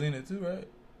Baby was in it too, right?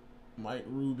 Mike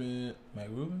Rubin.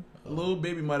 Oh. Lil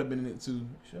Baby might have been in it too.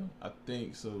 Sure. I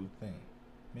think so.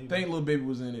 Maybe. Think Lil Baby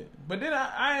was in it. But then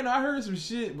I heard some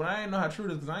shit, but I ain't know how true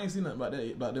it is because I ain't seen nothing about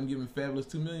that, about them giving Fabulous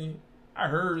 $2 million. I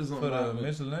heard something about the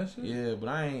Michelin shit? Yeah, but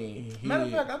I ain't. Matter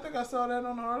of fact, I think I saw that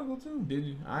on the article too. Did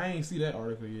you? I ain't see that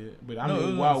article yet. But I mean, it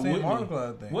was why the same wouldn't article,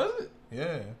 I think. Was it?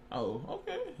 Yeah. Oh,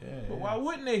 okay. Yeah. But why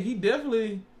wouldn't they? He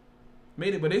definitely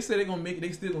made it, but they said they're gonna make it.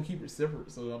 They still gonna keep it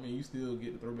separate. So I mean, you still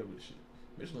get the throwback with the shit.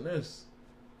 Michelin Ness,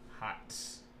 hot.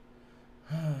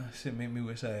 Shit made me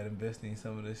wish I had invested in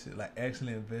some of this shit. Like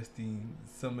actually investing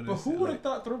some of this. But who would have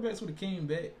thought throwbacks would have came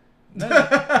back?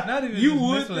 Not even you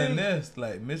would Michelin Ness,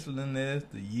 like Michelin Ness,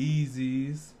 the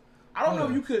Yeezys. I don't know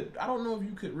if you could. I don't know if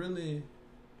you could really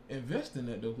invest in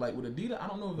that though. Like with Adidas, I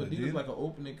don't know if Adidas like an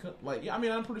opening cut. Like yeah, I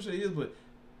mean I'm pretty sure it is, but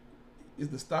is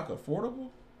the stock affordable?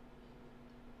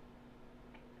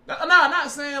 No, not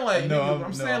saying like. No,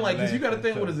 I'm saying like because you got to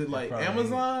think. What is it like?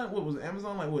 Amazon? What was it,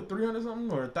 Amazon like? What $300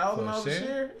 something or $1,000 a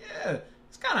share? Yeah,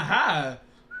 it's kind of high.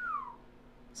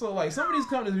 So like some of these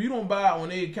companies, if you don't buy it when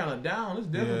they kind of down, it's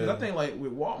different. Yeah. I think like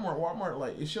with Walmart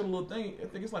like it showed a little thing. I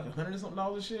think it's like $100 something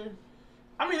a share.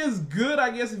 I mean, it's good,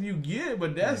 I guess, if you get it,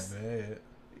 but that's bad.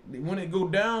 When it go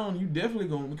down, you definitely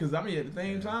going because I mean at the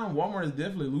same time, Walmart is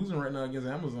definitely losing right now against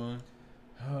Amazon.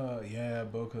 Yeah,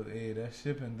 bro, cause that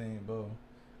shipping thing, bro.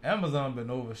 Amazon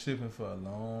been over shipping for a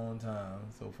long time,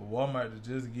 so for Walmart to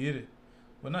just get it,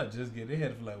 well, not just get it, they had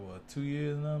it for like what 2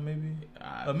 years now, maybe,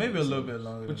 or maybe a little bit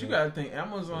longer. But you gotta think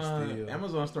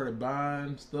Amazon started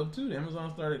buying stuff too.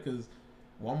 Amazon started because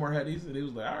Walmart had these, and they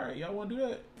was like, all right, y'all want to do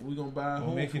that? We gonna buy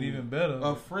whole make food. It even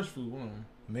better. Fresh food.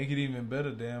 Make it even better.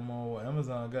 Damn,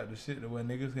 Amazon got the shit that where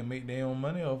niggas can make their own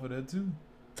money off of that too.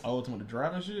 Oh, it's on the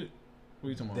driving shit. What are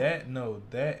you talking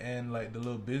about? That and like the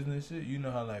little business shit. You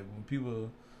know how like when people.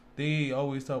 They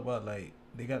always talk about like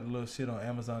they got the little shit on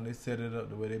Amazon. They set it up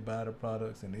the way they buy the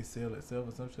products and they sell itself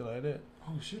or some shit like that.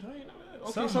 Oh shit, I ain't know that.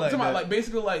 Okay, Something so like that. like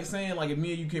basically like saying like if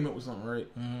me and you came up with something, right?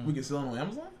 Mm-hmm. We could sell it on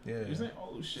Amazon. Yeah. You're saying,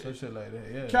 oh shit, some shit like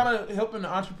that. Yeah. Kind of helping the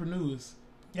entrepreneurs.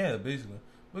 Yeah, basically.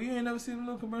 But you ain't never seen the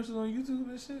little commercials on YouTube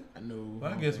and shit? I know.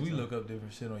 Well, I guess we look up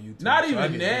different shit on YouTube. Not so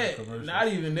even that. Not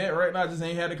even that. Right now, I just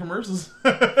ain't had the commercials.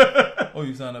 Oh,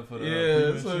 you signed up for the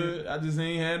yeah, so shit? I just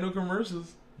ain't had no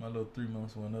commercials. My little 3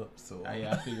 months went up, so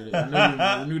yeah, I figured it.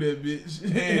 I knew that bitch.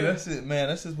 Hey, that's it, man.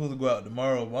 That shit's supposed to go out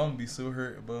tomorrow, but I'm gonna be so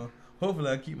hurt, bro.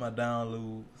 Hopefully, I keep my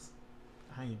downloads.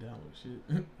 I ain't down with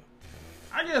shit.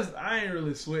 I guess I ain't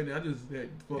really sweating. I just had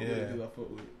fuck with it because I fuck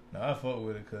with it. No, I fuck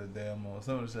with it because damn,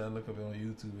 some of the shit I look up on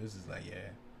YouTube, it's just like, yeah,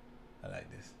 I like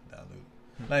this.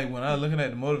 Download. Like when I was looking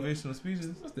at the motivational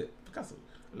speeches. What's that? Picasso.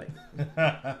 Like,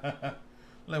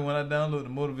 like when I download the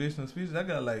motivational speeches, I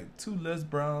got like 2 Les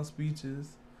Brown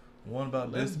speeches, one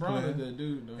about Les discipline, Brown is that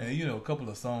dude, though. and a couple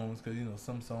of songs because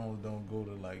some songs don't go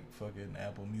to like fucking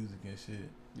Apple Music and shit.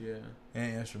 Yeah.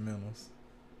 And instrumentals.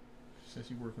 Since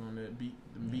you working on that beat,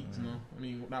 them beats now. I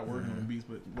mean, not working on them beats,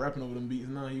 but rapping over them beats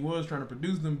now. He was trying to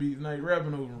produce them beats, now he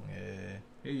rapping over them. Yeah.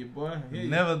 Hey, boy. Hey.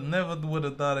 Never would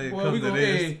have thought it'd come to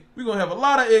this. Hey, we gonna have a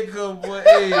lot of income, boy.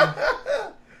 Hey.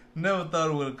 Never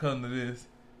thought it would have come to this.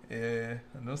 Yeah,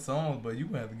 no songs, but you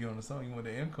gonna have to get on the song. You want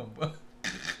the income, but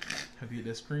have to get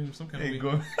that scream some kind hey, of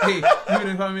way. Go. Hey, you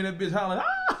didn't find me that bitch hollering.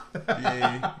 Ah!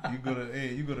 Yeah, you go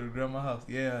to the grandma's house.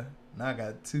 Yeah, now I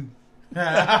got 2.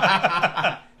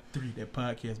 3, that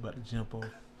podcast about to jump off.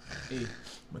 Hey, I'm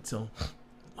gonna tell him,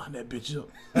 line that bitch up.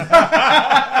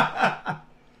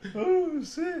 Oh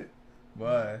shit.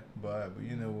 But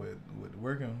you know, with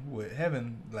working, with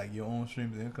having like your own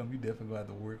streams of income, you definitely gonna have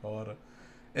to work harder.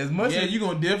 As much as you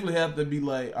gonna definitely have to be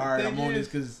like, all right, I'm on this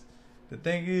because the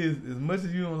thing is, as much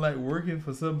as you don't like working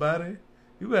for somebody,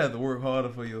 you gonna have to work harder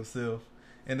for yourself.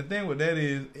 And the thing with that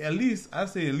is, at least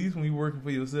when you're working for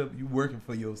yourself, you working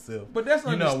for yourself. But that's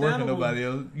you're not working nobody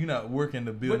else. You're not working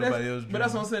to build nobody else's dream. But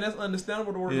that's what I'm saying. That's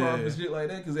understandable to work hard for shit like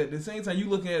that. Because at the same time, you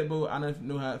looking at it, bro, I don't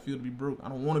know how it feel to be broke. I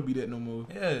don't want to be that no more.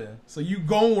 Yeah. So you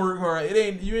gonna work hard.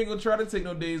 You ain't gonna try to take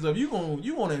no days off. You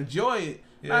gonna enjoy it.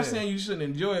 Yeah. Not saying you shouldn't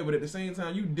enjoy it, but at the same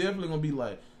time, you definitely gonna be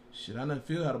like, shit, I done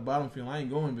feel how the bottom feel. I ain't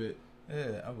going back.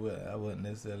 Yeah, I wouldn't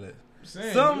necessarily.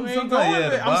 Saying, you ain't going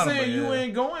back. I'm saying you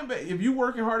ain't going back. If you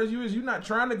working hard as you is, you not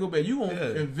trying to go back. You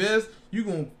gonna invest. You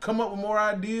gonna come up with more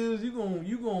ideas. You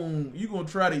gonna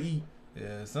try to eat.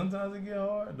 Yeah, sometimes it get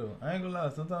hard though. I ain't gonna lie.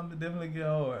 Sometimes it definitely get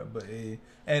hard. But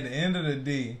at the end of the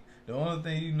day, the only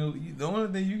thing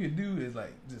you can do is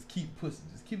like just keep pushing.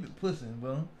 Just keep it pushing,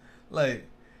 bro. Like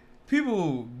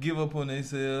people give up on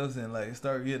themselves and like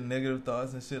start getting negative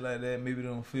thoughts and shit like that. Maybe they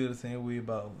don't feel the same way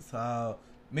about how.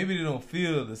 Maybe they don't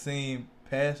feel the same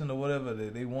passion or whatever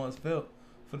that they once felt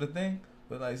for the thing.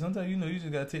 But like sometimes you just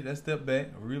gotta take that step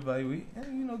back, reevaluate,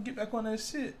 and get back on that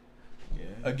shit.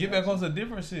 Yeah. Get back on some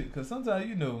different shit. Cause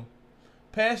sometimes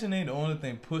passion ain't the only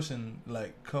thing pushing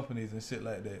like companies and shit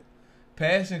like that.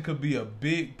 Passion could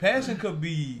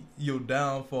be your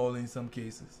downfall in some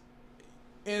cases.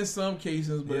 In some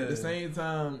cases, but at the same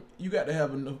time, you got to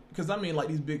have enough. Because I mean, like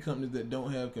these big companies that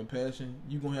don't have compassion,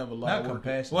 you gonna have a lot of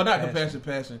workers. Well, not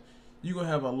passion. You gonna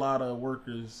have a lot of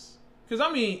workers. Because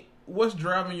I mean, what's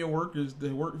driving your workers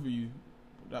to work for you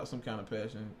without some kind of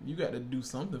passion? You got to do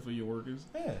something for your workers.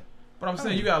 Yeah. But I'm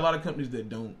saying you got a lot of companies that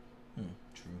don't.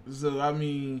 True. So I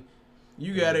mean,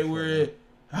 you got it where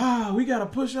we got to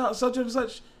push out such and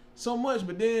such so much,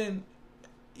 but then.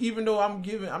 Even though I'm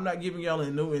not giving y'all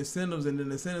no incentives, and then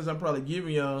the incentives I'm probably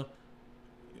giving y'all,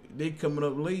 they coming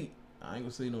up late. I ain't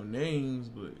gonna say no names,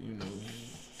 but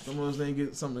some of us ain't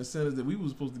get some incentives that we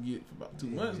was supposed to get for about 2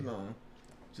 months now.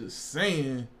 Just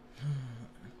saying.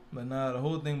 But nah, the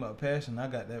whole thing about passion, I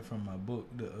got that from my book.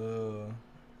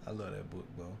 I love that book,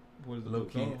 bro. What is the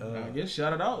book called? I guess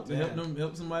shout it out to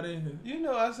help somebody.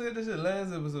 I said this shit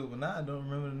last episode, but now I don't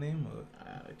remember the name of it.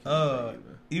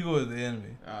 Ego is the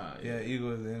enemy. Yeah,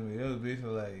 ego is the enemy. It was basically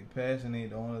like passion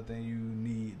ain't the only thing you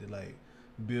need to like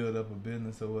build up a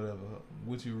business or whatever.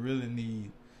 What you really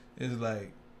need is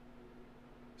like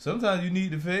sometimes you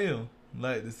need to fail,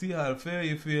 like to see how the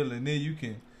failure feel, and then you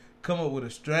can come up with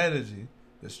a strategy.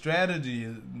 The strategy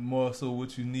is more so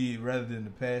what you need rather than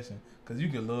the passion, because you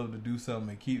can love to do something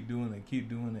and keep doing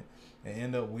it, and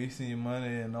end up wasting your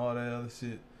money and all that other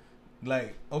shit.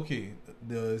 Like, okay,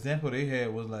 the example they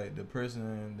had was like the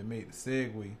person that made the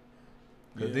Segway,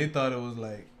 because they thought it was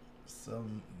like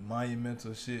some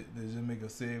monumental shit that just make a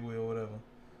Segway or whatever.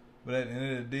 But at the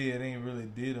end of the day, it ain't really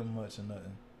did them much or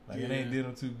nothing. Like it ain't did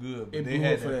them too good. But they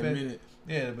had that minute.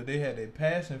 Yeah, but they had their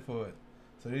passion for it,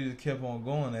 so they just kept on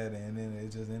going at it, and then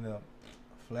it just ended up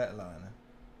flatlining.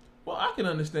 Well, I can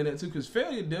understand that too, because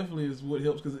failure definitely is what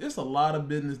helps. Because it's a lot of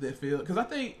business that fail. Because I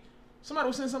think somebody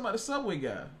was saying something about the Subway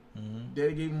guy. Mm-hmm.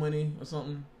 Daddy gave him money or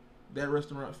something. That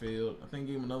restaurant failed. I think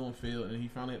gave him another one failed, and he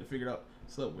finally had to figure out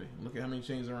Subway. Look at how many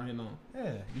chains are around here now.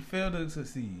 Yeah, you failed to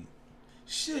succeed.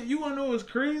 Shit, you want to know what's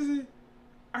crazy?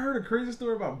 I heard a crazy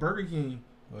story about Burger King.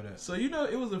 What up? So, you know,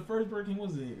 it was the first Burger King.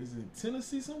 Is it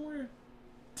Tennessee somewhere?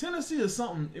 Tennessee or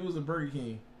something. It was a Burger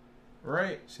King.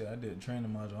 Right? Shit, I did a training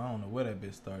module. I don't know where that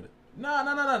bitch started.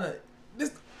 No.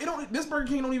 This Burger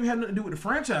King don't even have nothing to do with the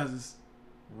franchises.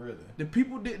 Really? The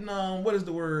people didn't what is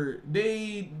the word?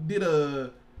 They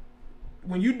did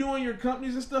when you doing your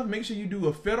companies and stuff, make sure you do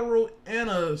a federal and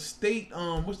a state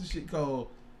what's the shit called?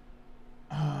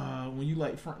 When you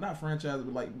like not franchise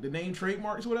but like the name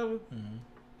trademarks or whatever. Mm-hmm.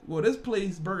 Well, this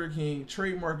place Burger King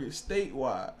trademarked it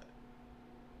statewide.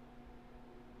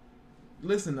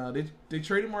 Listen now, they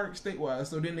trademarked statewide,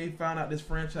 so then they found out this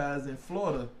franchise in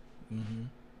Florida, mm-hmm.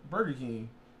 Burger King,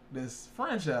 this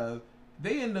franchise,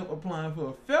 they end up applying for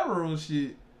a federal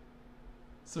shit.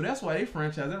 So that's why they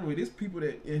franchise everywhere. There's people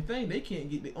that they can't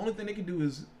get. The only thing they can do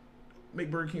is make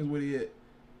Burger King's where they at.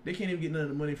 They can't even get none of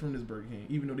the money from this Burger King,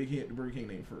 even though they get the Burger King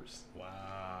name first.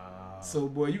 Wow. So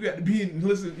boy, you got to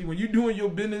listen, when you're doing your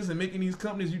business and making these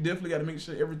companies, you definitely got to make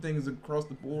sure everything is across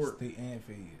the board. State and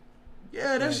fed.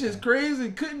 Yeah, that shit's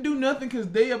crazy. Couldn't do nothing because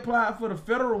they applied for the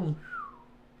federal.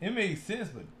 It makes sense,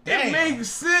 but damn. It makes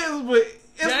sense, but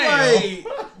it's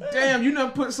like, damn, you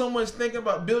done put so much thinking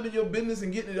about building your business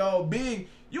and getting it all big.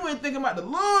 You ain't thinking about the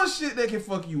little shit that can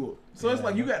fuck you up. So it's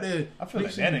like you got to. I feel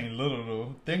like that ain't little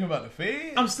though. Thinking about the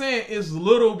Fed. I'm saying it's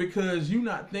little because you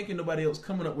not thinking nobody else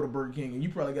coming up with a Burger King, and you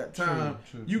probably got time.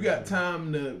 You got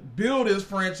time to build this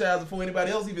franchise before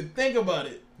anybody else even think about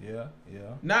it. Yeah.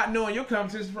 Not knowing your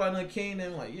competition probably came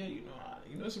in like, yeah, you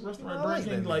know, it's a restaurant. Burger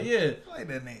King, like, yeah, I like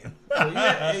that name.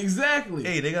 Yeah, exactly.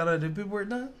 Hey, they got all the paperwork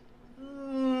done.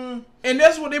 And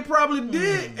that's what they probably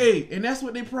did. Hey, and that's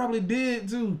what they probably did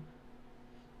too.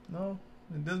 No,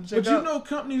 it doesn't check but out. you know,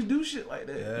 companies do shit like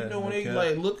that. Yeah, you know, when they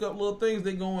like look up little things,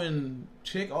 they go and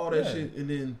check all that shit, and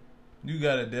then you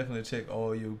gotta definitely check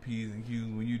all your P's and Q's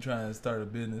when you try and start a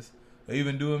business or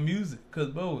even doing music.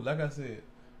 Cause bro, like I said,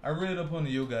 I read up on the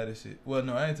Yo Gotti shit. Well,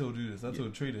 no, I ain't told you this. I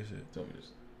told Trey this shit. Tell me this.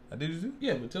 I did you too?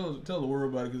 Yeah, but tell the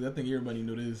world about it because I think everybody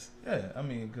know this. Yeah, I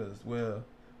mean, cause when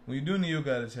you're doing the Yo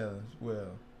Gotti challenge,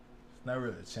 it's not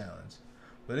really a challenge,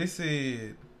 but they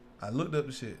said I looked up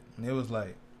the shit and it was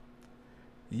like,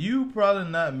 you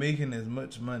probably not making as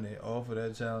much money off of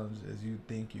that challenge as you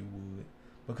think you would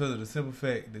because of the simple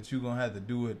fact that you're going to have to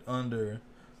do it under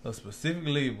a specific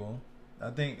label. I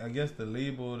guess the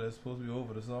label that's supposed to be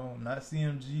over the song, not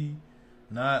CMG,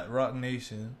 not Rock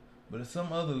Nation, but it's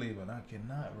some other label. And I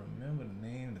cannot remember the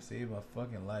name to save my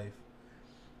fucking life.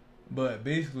 But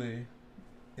basically,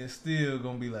 it's still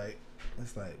going to be like,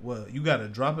 it's like, well, you got to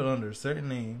drop it under a certain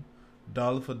name,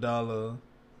 dollar for dollar,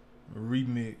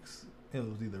 remix. It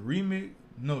was either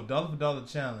dollar for dollar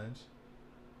challenge.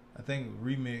 I think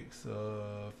remix,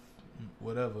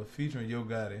 whatever, featuring Yo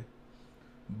Gotti.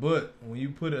 But when you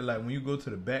put it when you go to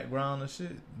the background and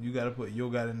shit, you gotta put Yo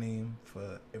Gotti name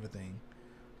for everything.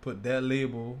 Put that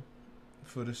label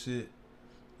for the shit.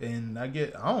 And I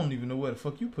don't even know where the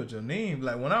fuck you put your name.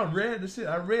 Like when I read the shit,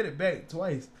 I read it back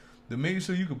twice to make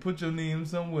sure you could put your name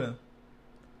somewhere.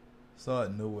 Saw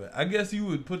it nowhere. I guess you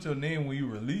would put your name when you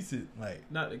release it. Like,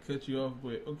 not to cut you off,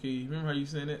 but okay, remember how you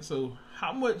saying that? So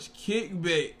how much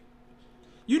kickback?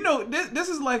 You know, this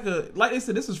is like they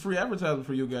said, this is free advertising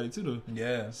for Yo Gotti too, though.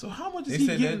 Yeah. So how much is he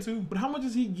getting? That too. But how much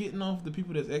is he getting off the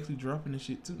people that's actually dropping the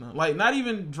shit too now? Like not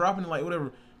even dropping it, like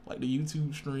whatever, like the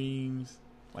YouTube streams.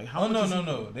 Like how much?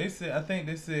 No. I think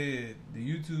they said the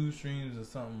YouTube streams or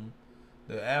something.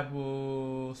 The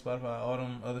Apple, Spotify, all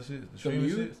them other shit, the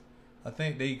streaming shits. I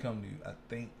think they come to you. I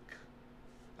think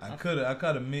I could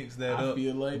have mixed that up.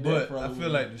 Feel like but that I feel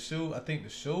like the show. I think the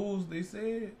shows they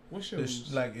said. What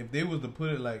shows? Like if they was to put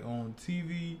it like on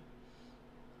TV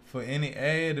for any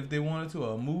ad, if they wanted to,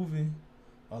 or a movie,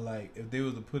 or like if they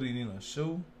was to put it in a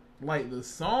show. Like the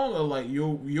song, or like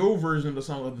your version of the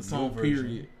song, or the song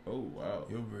period. Oh wow,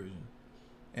 your version.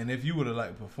 And if you were to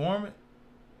like perform it,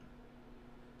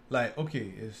 like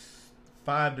okay, it's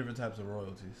 5 different types of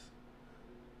royalties.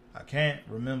 I can't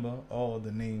remember all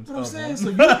the names. What I'm saying, so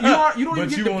you don't even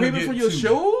get the payment for your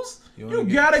shows. You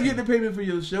gotta get the payment for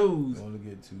your shows. You only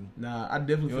get 2. Nah, I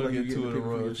definitely feel like you get the payment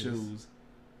for your shows.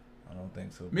 I don't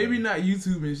think so. Maybe not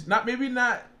YouTube and maybe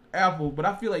not Apple, but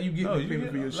I feel like you get the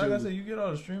payment for your shows. Like I said, you get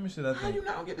all the streaming shit. I think. How you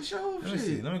not get the show? Let me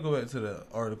see. Let me go back to the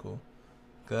article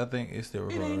because I think it's still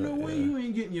recording. It ain't no way you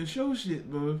ain't getting your show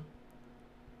shit, bro.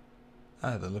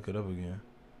 I have to look it up again.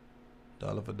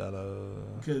 Dollar for dollar.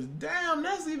 Cause damn,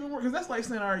 that's even worse. Cause that's like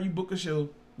saying, all right, you book a show.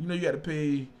 You know, you got to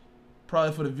pay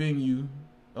probably for the venue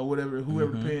or whatever.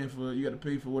 Whoever paying for it, you got to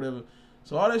pay for whatever.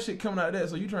 So all that shit coming out of that.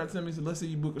 So you trying to tell me? So let's say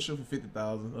you book a show for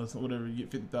 $50,000 or whatever. You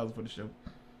get $50,000 for the show.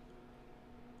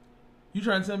 You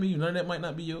trying to tell me none of that might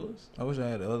not be yours? I wish I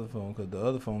had the other phone because the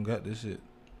other phone got this shit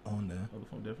on there. Other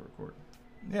phone definitely recording.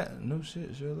 Yeah, no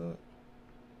shit, Sherlock.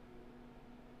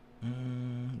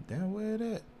 Damn, where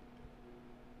that?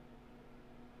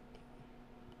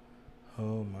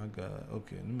 Oh my god.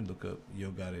 Okay, let me look up Yo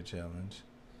Gotti challenge.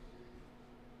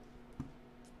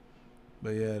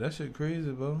 But yeah, that shit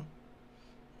crazy, bro.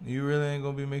 You really ain't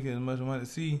gonna be making as much money.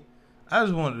 See, I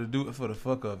just wanted to do it for the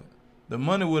fuck of it. The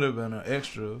money would have been an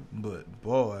extra, but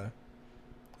boy,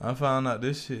 I found out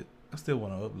this shit. I still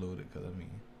want to upload it because I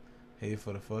mean, hey,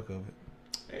 for the fuck of it.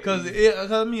 Cause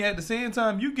I mean, at the same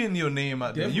time, you getting your name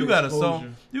out there. You got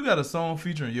exposure. You got a song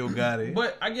featuring Yo Gotti.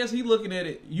 But I guess he looking at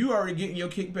it. You already getting your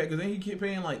kickback because then he keep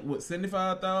paying like what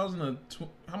 $75,000 or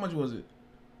how much was it?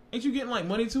 Ain't you getting like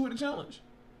money too with the challenge?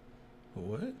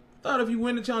 What? Thought if you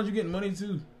win the challenge, you getting money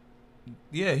too.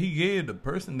 Yeah, he gave the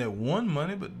person that won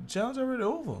money, but the challenge already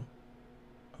over.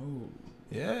 Oh,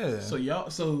 yeah. So y'all,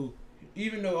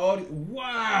 even though all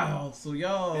wow, so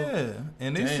y'all, yeah,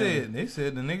 and they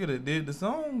said the nigga that did the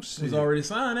song shit was already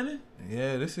signed, ain't it?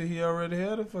 Yeah, they said he already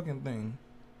had a fucking thing.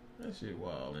 That shit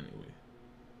wild anyway.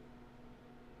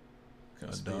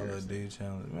 $1 a day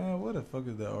challenge, man. What the fuck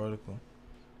is that article?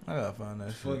 I gotta find that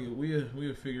shit. Fuck it,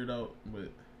 we'll figure it out,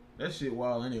 but that shit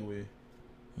wild anyway.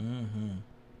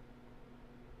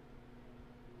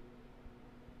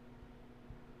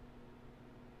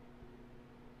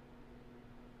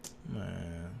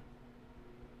 Man,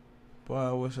 boy,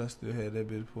 I wish I still had that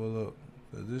bitch pull up,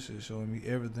 cause this shit showing me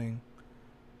everything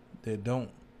that I'm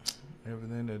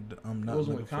not. It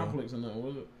wasn't with Complex or nothing,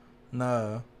 was it?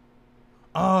 Nah.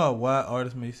 Why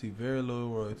artists may see very low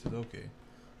royalties. Okay,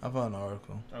 I found the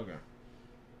article. Okay.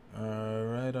 All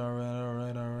right.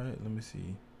 Let me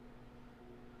see.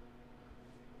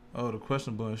 Oh, the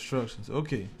questionable instructions.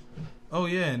 Okay. Oh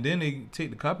yeah, and then they take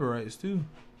the copyrights too.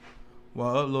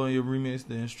 While uploading your remix,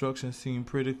 the instructions seem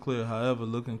pretty clear. However,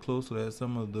 looking closely at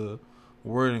some of the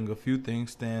wording, a few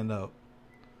things stand out.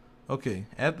 Okay,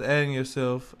 after adding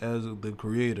yourself as the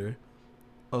creator,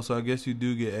 so I guess you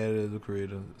do get added as a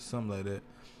creator, something like that.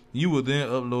 You will then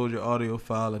upload your audio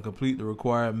file and complete the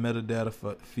required metadata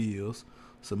fields.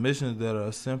 Submissions that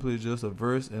are simply just a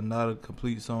verse and not a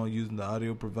complete song using the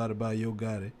audio provided by Yo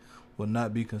Gotti will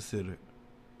not be considered.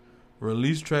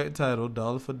 Release track title,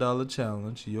 $1 for $1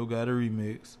 challenge, Yo Gotti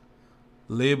remix.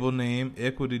 Label name,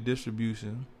 equity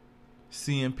distribution.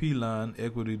 CMP line,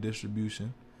 equity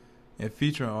distribution. And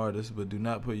featuring artists, but do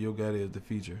not put Yo Gotti as the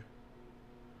feature.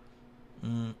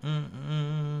 A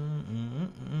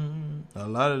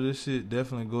lot of this shit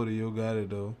definitely go to Yo Gotti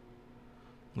though.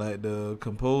 Like the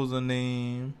composer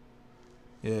name.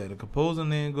 Yeah, the composer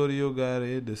name go to Yo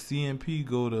Gotti. The CMP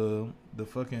go to the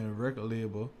fucking record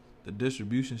label. The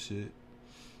distribution shit.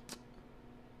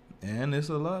 And there's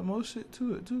a lot more shit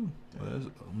to it too. There's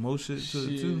more shit to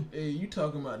it too. Hey, you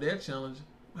talking about that challenge?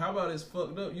 How about it's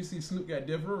fucked up? You see Snoop got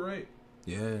Death Row, right?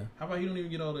 Yeah. How about he don't even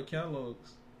get all the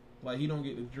catalogs? Like he don't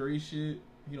get the Dre shit.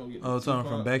 He don't get the talking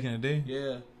from back in the day?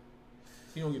 Yeah.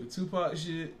 He don't get the Tupac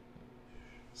shit.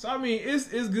 So I mean,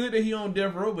 it's good that he on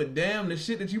Death Row, but damn, the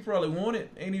shit that you probably wanted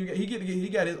ain't even. He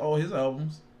got all his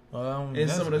albums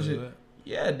and some of the shit.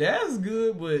 Yeah, that's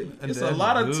good, but it's a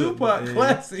lot of good, Tupac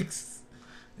classics.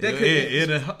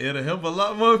 It'll help a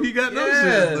lot more if he got those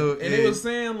shit. Though. And they was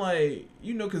saying like,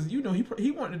 because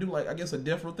he wanted to do like I guess a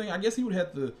Death Row thing. I guess he would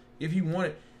have to if he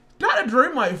wanted. Dr.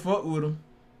 Dre might fuck with him.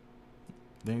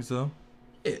 Think so?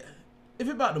 Yeah. If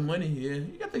it's about the money, yeah.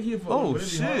 You got to think he'll fuck with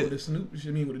it. With the Snoop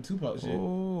shit, with the Tupac shit.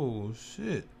 Oh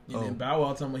shit. And then Bow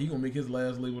Wow talking about he gonna make his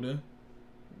last label there.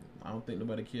 I don't think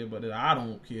nobody care about that. I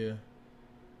don't care.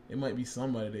 It might be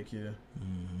somebody that care.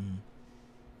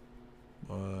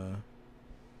 But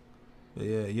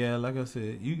yeah, like I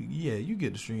said, you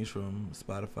get the streams from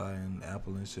Spotify and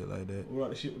Apple and shit like that. What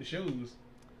about the shit with the shows?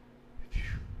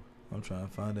 I'm trying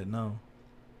to find it now.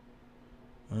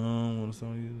 When the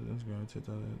song uses Instagram,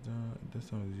 TikTok, that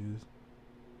song is used.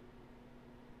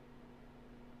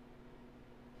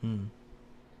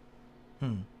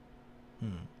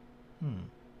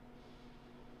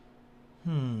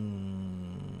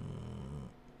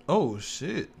 Oh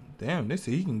shit. Damn, they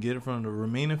say he can get it from the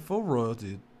remaining 4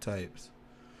 royalty types.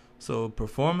 So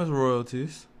performance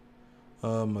royalties,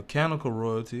 mechanical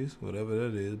royalties, whatever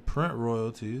that is, print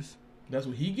royalties. That's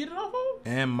what he get it off of?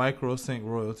 And micro sync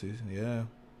royalties, yeah.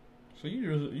 So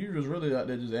you just really out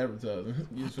there just advertising.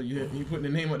 So you putting the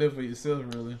name out there for yourself,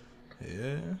 really.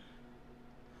 Yeah.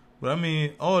 But I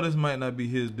mean, all this might not be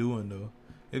his doing though.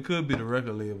 It could be the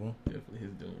record label. Definitely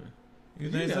his doing.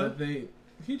 You think so? Think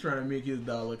he trying to make his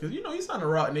dollar because you know he signed to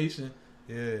Rock Nation.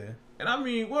 Yeah. And I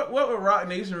mean, what would Rock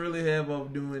Nation really have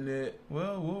of doing that?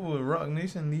 Well, what would Rock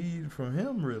Nation need from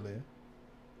him really?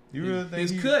 You really think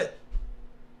his cut?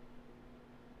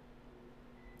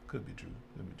 Could be true.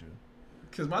 Could be true.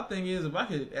 Because my thing is, if I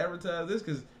could advertise this,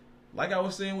 because like I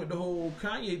was saying with the whole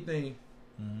Kanye thing,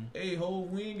 hey,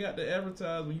 we ain't got to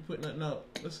advertise when you put nothing out.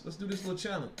 Let's do this little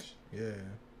challenge. Yeah.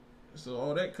 So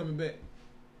all that coming back.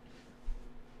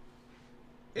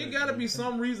 It got to be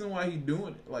some reason why he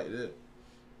doing it like that.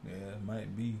 Yeah, it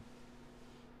might be.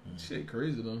 Shit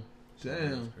crazy though.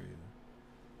 Damn. That's crazy.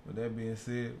 With that being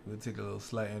said, we'll take a little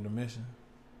slight intermission.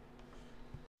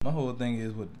 My whole thing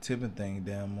is with the tipping thing,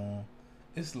 damn on.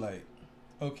 It's like,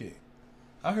 okay,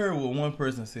 I heard what one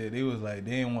person said. They was like,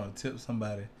 they didn't want to tip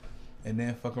somebody and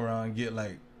then fuck around and get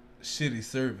like shitty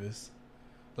service.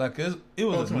 Like it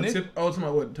was a nigga. Talking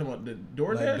about the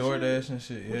DoorDash? Like DoorDash and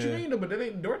shit, yeah. What you mean though? But that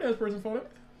ain't DoorDash person for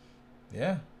that?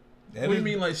 Yeah. What do you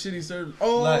mean like shitty service?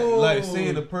 Oh. Like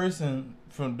say the person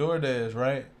from DoorDash,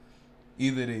 right?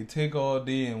 Either they take all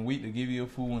day and wait to give you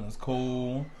food when it's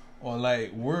cold, or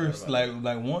like worse, like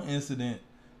one incident,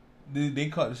 they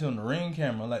caught the shit on the Ring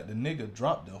camera. Like the nigga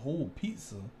dropped the whole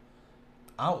pizza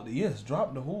out. Yes,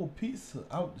 dropped the whole pizza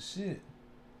out the shit.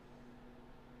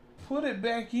 Put it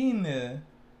back in there,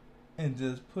 and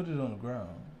just put it on the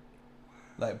ground.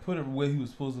 Like put it where he was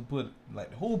supposed to put it. Like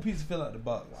the whole pizza fell out the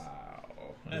box. Wow,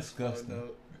 that's disgusting.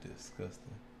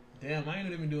 Disgusting. Damn, I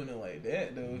ain't even doing it like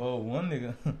that though. Oh, one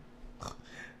nigga.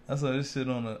 I saw this shit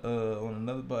on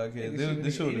another podcast. They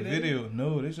showed the video.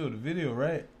 No, they showed the video,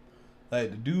 right?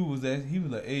 Like the dude was he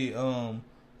was like, "Hey, I'm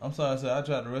sorry, sir. I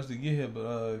tried to rush to get here,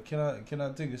 but can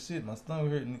I take a shit? My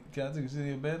stomach hurting. Can I take a shit in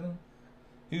your bathroom?"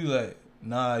 He was like,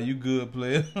 "Nah, you good,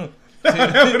 player." He was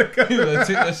like,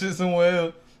 "Take that shit somewhere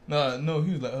else." No.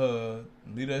 He was like,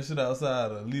 leave that shit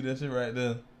outside or leave that shit right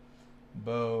there."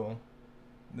 Bro,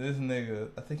 this nigga,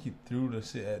 I think he threw the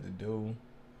shit at the door.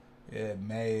 Yeah,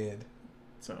 mad.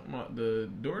 Talking about the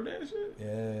DoorDash shit?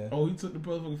 Yeah. Oh, he took the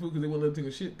motherfucking food because they wouldn't let him take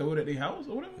a shit, throw it at their house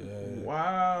or whatever? Yeah.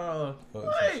 Wow.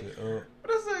 Like,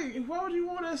 but it's like, why would you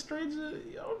want that stranger?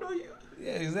 I don't know you.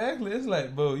 Yeah, exactly. It's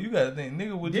like, bro, you gotta think,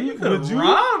 nigga, would you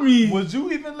rob me? Would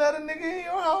you even let a nigga in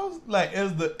your house? Like,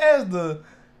 as the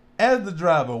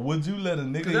driver, would you let a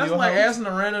nigga in your house? That's like asking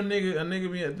a random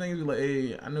nigga, be at things, be like,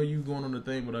 hey, I know you going on the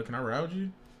thing, but can I route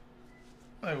you?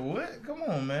 Like, what? Come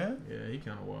on, man. Yeah, he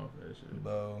kind of wild for that shit.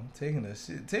 Bro, taking a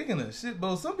shit,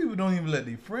 bro. Some people don't even let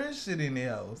their friends shit in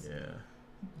their house.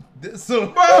 Yeah. So,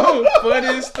 bro,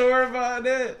 funny story about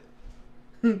that.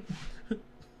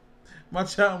 My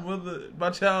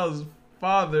child's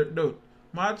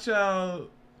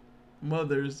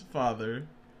mother's father.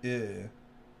 Yeah.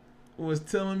 Was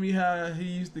telling me how he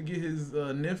used to get his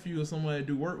nephew or somebody to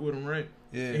do work with him, right?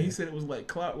 Yeah. And he said it was like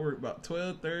clockwork, about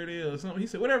 12:30 or something. He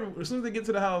said whatever. As soon as they get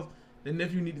to the house, the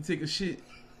nephew need to take a shit.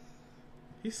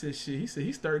 He said shit. He said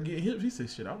he started getting him. He said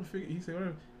shit. I would figure. He said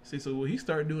whatever. He said so. When he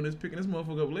started doing this, picking this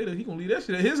motherfucker up later, he gonna leave that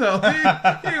shit at his house. He gonna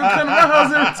come to my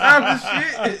house every time and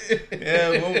shit.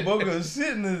 Yeah, but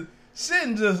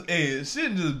shitting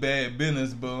just bad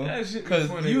business, bro.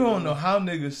 Cause you don't know how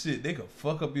niggas shit. They could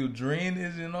fuck up your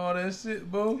drainage and all that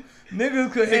shit, bro.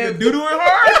 Niggas could have doo-doo it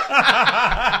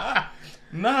hard.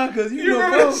 Nah, cause you know,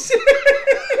 bro.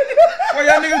 Why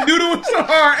y'all niggas doo-doo so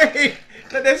hard? Hey,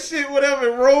 let that shit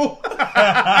whatever roll.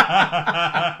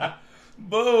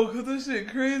 Bro, cause this shit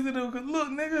crazy though. Cause look,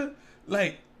 nigga,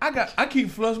 like I keep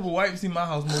flushable wipes in my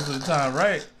house most of the time,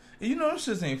 right? And you know them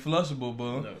shits ain't flushable,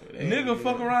 bro. No, nigga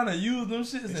fuck around and use them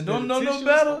shits and don't know no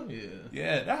better.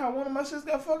 Yeah, that's how one of my shits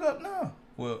got fucked up now.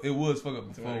 Well, it was fucked up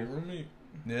before.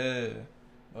 Yeah.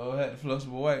 Oh, I had the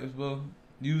flushable wipes, bro.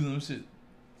 Use them shit.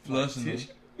 Flushing them.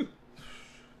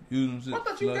 Use them shit. I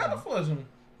thought you gotta flush them.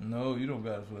 No, you don't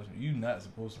gotta flush them. You not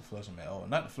supposed to flush them at all.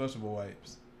 Not the flushable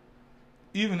wipes.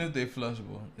 Even if they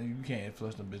flushable, you can't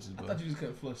flush them bitches, bro. I thought you just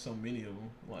couldn't flush so many of them.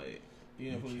 Like,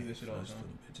 you didn't flush this shit all the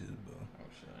time. Bitches, bro. Oh,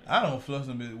 shit. I don't flush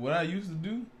them bitches. What I used to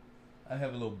do, I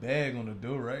have a little bag on the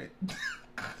door, right?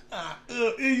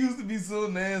 It used to be so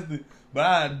nasty. But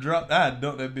I dump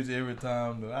that bitch every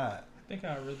time, though. I think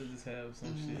I'd rather just have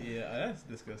some shit. Yeah, that's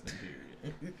disgusting,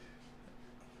 period.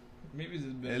 Maybe it's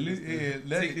just better. At least,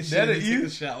 take the shit and take a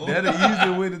shower. That'll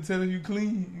easier way to tell if you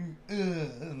clean.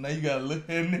 Now you gotta look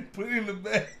at it and put it in the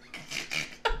bag.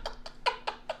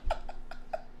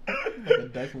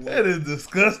 That is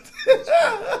disgusting.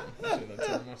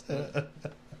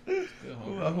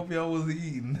 I hope y'all wasn't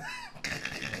eating. No,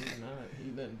 he's not.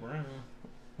 He nothing brown.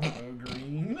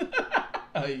 Green.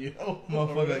 Yo,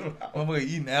 motherfucker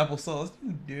eating applesauce.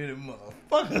 You dirty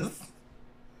motherfuckers.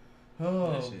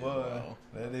 Oh, boy. Wow.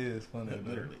 That is funny.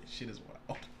 Literally, shit is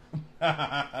wild.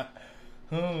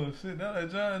 Oh, shit. Now that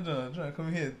John trying to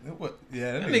come here. What?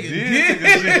 Yeah, that Nigga nigga did. take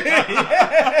a shit.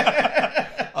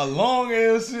 A long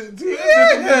ass shit, too.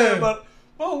 Yeah.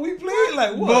 Bro, we played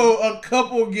like what? Bro, a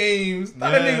couple games.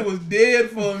 Thought that nigga was dead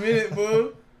for a minute,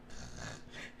 bro.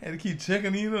 Had to keep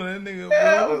checking in on that nigga, bro.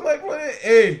 Yeah, I was like, what?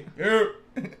 Hey, you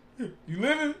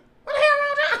living? What the hell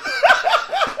wrong with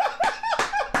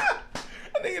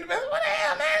That nigga in the back, what the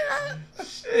hell, man?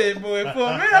 Shit, boy. For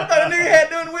a minute, I thought that nigga had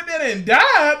done with that and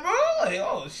died, bro. Like,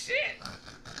 oh, shit.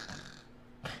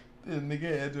 This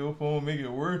nigga had your phone make it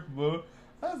worse, bro.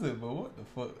 I said, but what the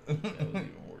fuck? That was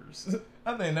even worse.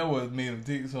 I think that was made him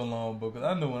take so long, bro. Cause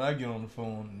I know when I get on the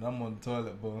phone and I'm on the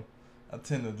toilet, bro, I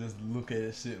tend to just look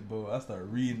at shit, bro. I start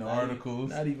reading the articles.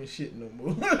 Not even shit no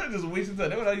more. Just wasting time.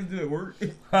 That's what I used to do at work.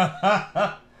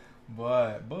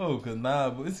 Boy, bro, cause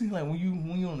but it seems like when you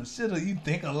on the shitter, you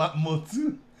think a lot more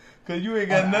too. Cause you ain't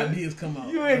got nothing. Ideas come out.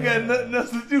 You ain't got nothing else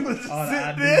to do but just all sit the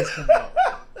there. ideas come out.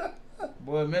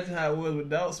 Boy, imagine how it was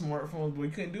without smartphones, but you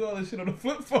couldn't do all this shit on the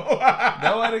flip phone.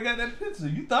 That's why they got that picture.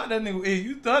 You thought that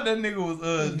nigga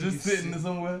was just sitting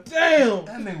somewhere. Damn.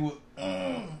 That nigga was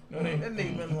That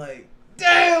nigga been like,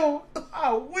 damn,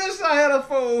 I wish I had a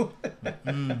phone.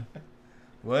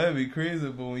 Well, that'd be crazy,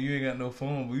 but when you ain't got no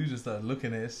phone, but you just start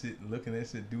looking at shit,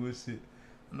 doing shit.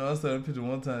 No, I saw a picture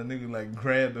one time, nigga like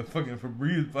grabbed the fucking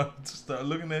Febreze bottle to start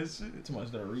looking at shit. Too much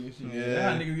start reading shit. Yeah. That's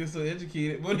how niggas get so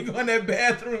educated. But you go in that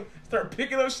bathroom, start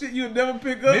picking up shit you'll never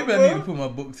pick up. Maybe bro. I need to put my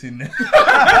books in there.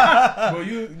 But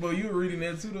you were reading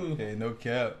that too though. Hey, no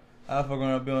cap. I fuck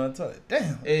around be on the toilet.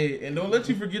 Damn. Hey, and don't let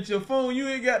you forget your phone. You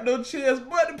ain't got no chance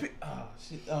but to pick. Oh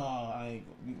shit. Oh, I ain't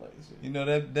gonna be like this shit. You know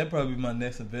that probably be my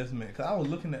next investment. Cause I was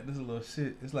looking at this little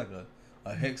shit. It's like a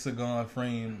hexagon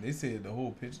frame. They said the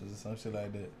whole pictures or some shit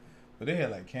like that. But they had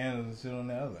like candles and shit on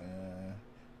there.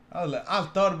 I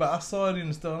saw it in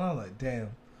the store and I was like,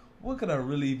 damn, what could I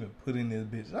really even put in this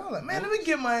bitch? I was like, man, let me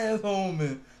get my ass home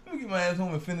and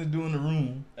finish doing the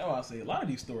room. That's why I say a lot of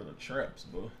these stores are traps,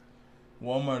 bro.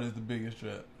 Walmart is the biggest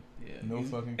trap. Yeah. No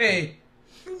fucking. Hey,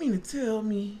 you mean to tell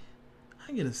me I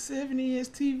can get a 70-inch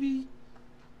TV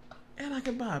and I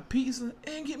can buy a pizza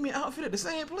and get me an outfit at the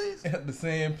same place? At the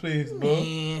same place, bro.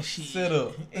 Man, shit. Set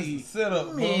up. Hey, Set up,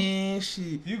 bro. Man,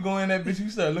 shit. You go in that bitch, you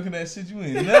start looking at shit you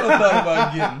ain't never thought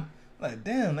about getting. Like,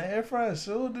 damn, that air fryer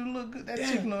sure do look good. That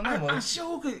chicken on that one. I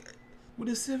sure could. With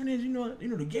this 7-inch, you know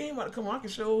the game about to come on. I can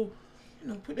show,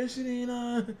 put that shit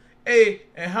in. Hey,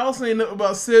 and house ain't nothing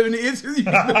about 70 inches. You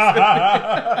know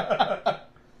That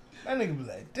nigga be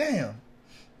like, damn.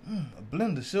 A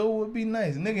blender sure would be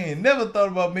nice. Nigga ain't never thought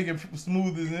about making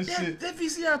smoothies and shit. That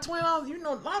VCR $20, a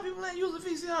lot of people ain't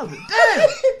using VCR, but damn,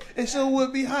 it sure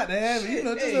would be hot to have it,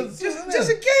 just in case.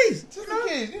 Just in case,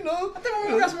 I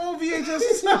think we got some old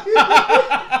VHS.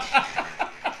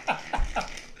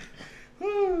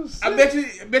 I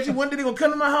bet you one day they gonna come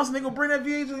to my house and they gonna bring that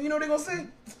VHS. You know what they gonna say?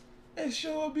 It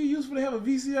sure would be useful to have a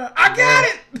VCR. I got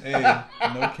it. Hey,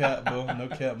 no cap, bro. No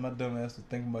cap. My dumb ass was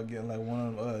thinking about getting like one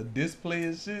of them display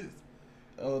and shit.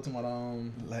 Oh, to my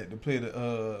like to play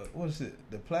the what is it?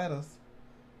 The platters.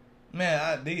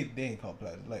 Man, they ain't called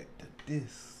platters. Like the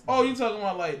disc. Oh, you talking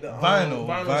about like the vinyl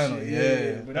shit.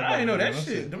 Yeah. But I ain't know that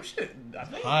shit. Them shit. I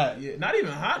think hot. Yeah, not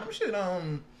even hot. Them shit.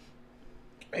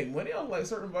 Make money off like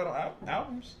certain vinyl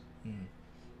albums.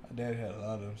 My dad had a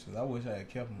lot of them shit. I wish I had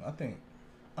kept them.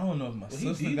 I don't know if my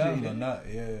sister got them or not.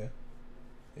 Yeah,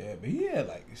 but he had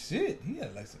like shit. He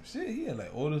had like some shit. He had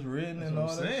like Otis Redding and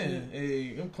all that shit.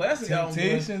 Hey, them classic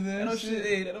Temptations albums, and shit.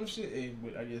 Hey, them shit. Hey,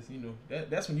 but I guess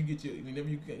that's when you get your whenever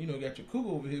you got your cougar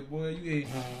over here, boy.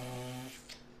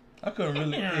 I couldn't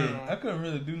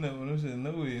really do nothing with them shit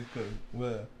no ways, cause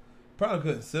probably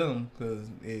couldn't sell them because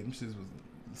them shits was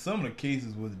some of the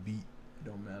cases was beat.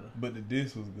 Don't matter. But the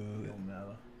disc was good. Don't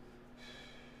matter.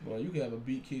 Boy, you can have a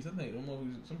beat case. I think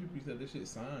some people said this shit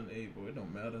signed. Hey, boy, it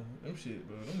don't matter. Them shit,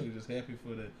 bro. Them niggas just happy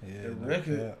for the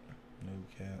record. No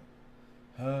cap.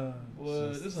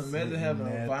 Boy, just imagine having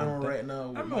a vinyl right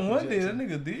now. I remember one day that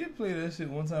nigga did play that shit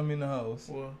one time in the house.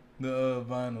 What? The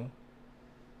vinyl.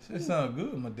 Shit sound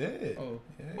good. My dad. Oh.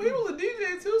 Yeah. Well, he was a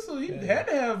DJ too, so he had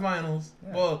to have vinyls.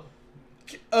 Yeah. Well,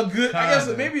 a good, I guess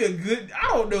maybe a good, I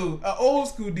don't know, an old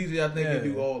school DJ. I think can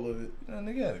do all of it. That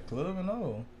nigga had a club and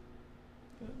all.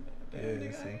 Damn, Yeah,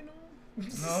 nigga, see. I ain't know. No,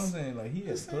 I'm saying like he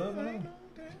had a club and all.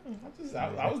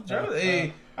 I was trying to.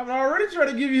 Hey, I'm already trying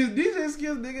to give you his DJ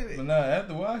skills, nigga. But nah,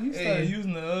 after a while, he started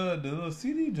using the little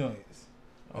CD joints.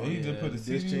 Oh, he just put the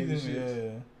CDs in.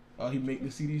 Yeah. Oh, he make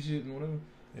the CD shit and whatever.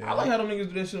 Yeah. I like how them niggas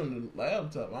do that shit on the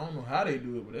laptop. I don't know how they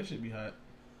do it, but that shit be hot.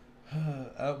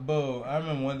 Bo, I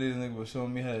remember one day this nigga was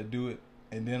showing me how to do it,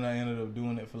 and then I ended up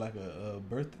doing it for like a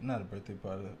birthday, not a birthday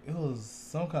party. It was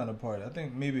some kind of party. I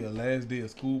think maybe a last day of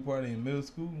school party in middle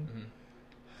school. Mm-hmm.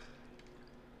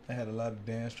 I had a lot of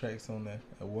dance tracks on there.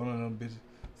 One of them bitches.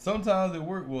 Sometimes it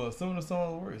worked well. Some of the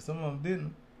songs worked. Some of them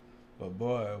didn't. But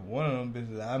boy, one of them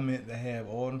bitches, I meant to have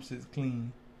all them shits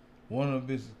clean. One of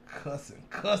them bitches cussing.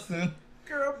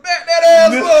 Girl, back that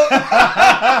ass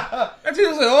up. And she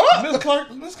said, "Oh,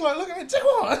 Miss Clark, look at me, check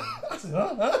on." I said,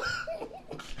 "Huh?"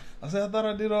 I said, "I thought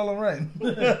I did all right."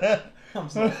 I'm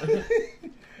sorry.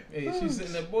 Hey, she's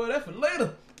sitting there, boy. That for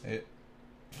later. Yeah.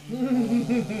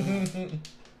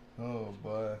 Oh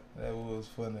boy, that was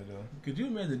funny though. Could you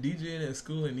imagine DJing at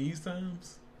school in these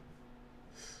times?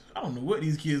 I don't know what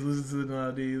these kids listen to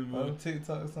nowadays, bro. Oh,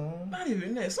 TikTok song. Not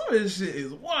even that. Some of this shit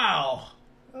is wow.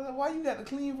 Why you got the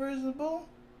clean version, bro?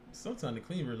 Sometimes the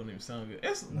clean version don't even sound good.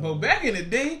 But back in the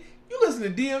day, you listen to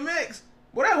DMX,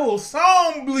 boy, that whole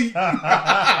song bleep. Bro,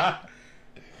 I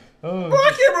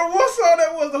can't remember what song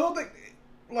that was. The whole thing,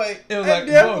 like, it was that like,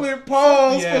 definitely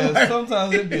paused. Yeah, like,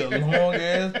 sometimes it'd be a long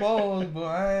ass pause, but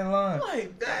I ain't lying.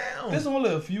 Like, damn. There's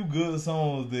only a few good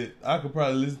songs that I could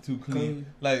probably listen to clean.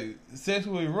 Like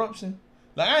Sexual Eruption.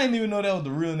 Like, I didn't even know that was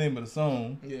the real name of the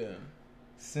song. Yeah.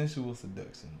 Sensual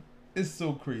Seduction. It's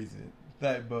so crazy.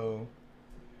 That bro.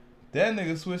 That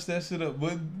nigga switched that shit up.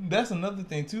 But that's another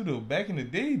thing too though. Back in the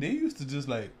day, they used to just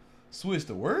like switch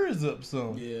the words up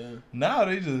some. Yeah. Now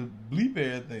they just bleep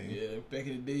everything. Yeah. Back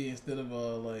in the day, instead of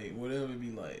like whatever it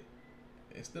be like,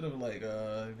 instead of like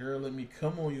girl let me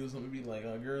come on you or something, it'd be like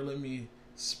girl let me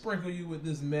sprinkle you with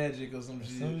this magic or some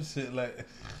shit. Some shit like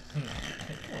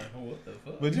what the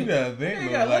fuck? But you gotta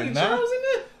think though, like now,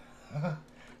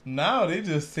 now they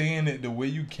just saying it the way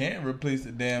you can't replace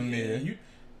it damn near.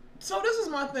 So this is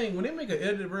my thing. When they make an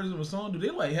edited version of a song, do they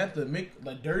like have to make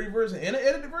like dirty version and an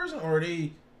edited version, or are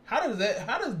they? How does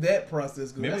that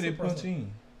process go? Maybe that's they punch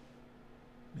in.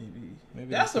 Maybe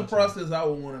that's the process I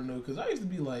would want to know, because I used to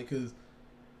be like, because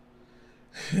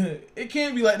it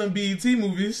can't be like them BET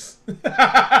movies.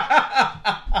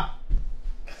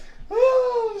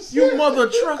 Oh, shit. You mother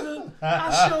trucker!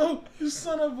 I show you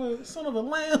son of a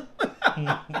lamb.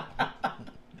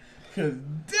 Cause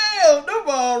damn, them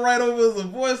all right overs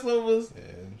and voiceovers. Yeah,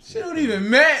 shit don't even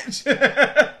match.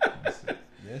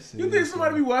 You think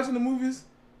somebody be watching the movies?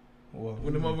 What?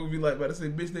 When the motherfucker be like, about to say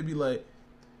bitch, they be like,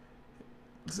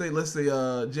 let's say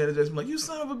Janet Jackson be like, you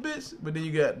son of a bitch, but then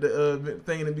you got the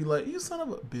thing and be like, you son of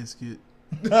a biscuit.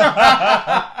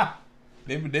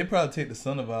 They probably take the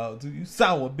son of out too. You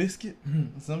sour biscuit,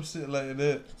 some shit like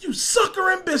that. You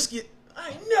sucker and biscuit. I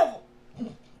ain't never.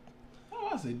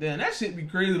 I say, damn, that shit be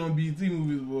crazy on BET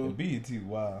movies, boy. BET,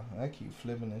 wow. I keep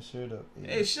flipping that shirt up. Yeah.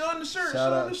 Hey, show him the shirt.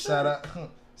 Shout out,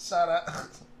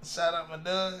 my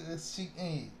dog. She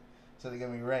ain't. So they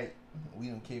got me right. We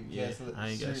don't keep I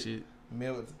ain't got shit.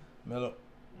 Mellow. I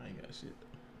ain't got shit.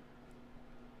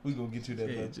 We gonna get you that,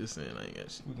 brother. Just saying, I ain't got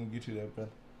shit. We gonna get you that,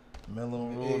 brother. Mellow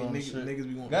and roll on the shirt. Niggas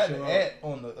be wanting got to show the out. ad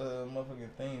on the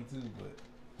motherfucking thing too, but.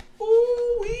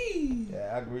 Ooh-wee.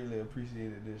 Yeah, I greatly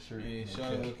appreciated this shirt. Yeah,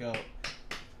 Charlie, look out.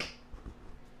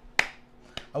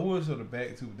 I would show the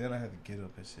back too, but then I had to get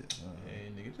up and shit.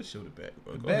 Hey, nigga, just show the back,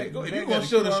 bro. Go ahead. If you gonna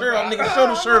show the shirt off, nigga, show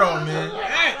the shirt off, man.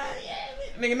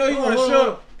 Nigga, know you wanna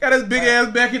show. Got his big ass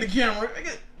back in the camera. Big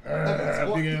ass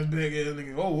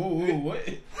nigga. Whoa, what?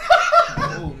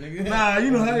 Whoa, nigga. Nah,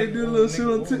 you know how they do a little shit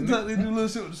on TikTok? They do a little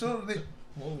shit with the shoulder.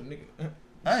 Whoa, nigga.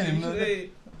 I ain't even know that.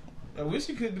 I wish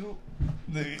you could do.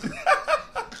 Nigga.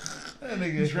 That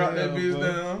nigga drop that bitch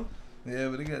down. Yeah,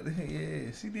 but they got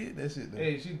she did that shit though.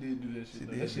 Hey, she did do that shit. She did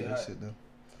do that shit though.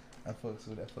 I fucks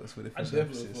with it. I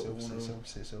definitely fuck with one of them.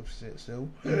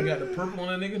 You got the purple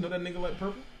on that nigga? Know that nigga like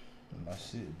purple? My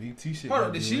shit, BT shit. Hold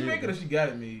on, did she make it or she got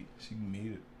it made? She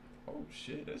made it. Oh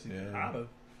shit, that's even hotter.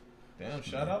 Damn,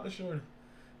 shout out to Shorty.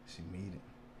 She made it.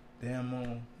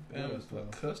 Damn, it's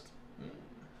like custom. Yeah.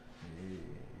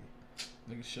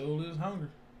 Nigga show is hungry.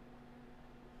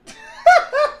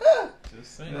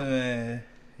 Just saying.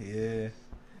 Yeah.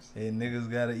 Hey, niggas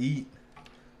gotta eat.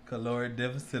 Caloric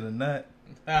deficit or not.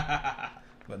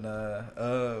 But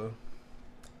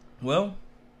well,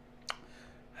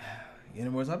 any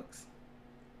more topics?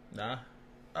 Nah.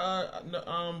 But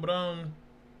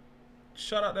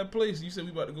shout out that place. You said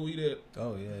we about to go eat at.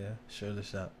 Oh yeah. Shirley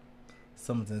Shop.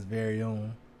 Summerton's very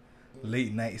own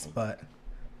late night spot.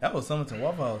 That was Summerton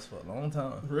Waffle House for a long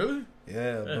time. Really?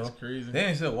 Yeah, bro. That's crazy. They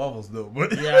ain't sell waffles though,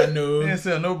 but yeah, I know. They didn't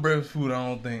sell no breakfast food, I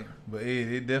don't think. But hey,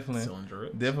 they definitely Selling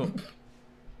drugs. Definitely.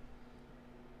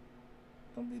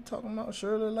 Don't be talking about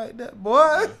Shirley like that,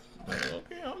 boy.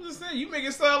 Okay, I'm just saying, you make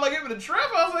it sound like it in the trap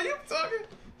house like you talking.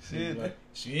 Shit. Like,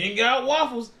 she ain't got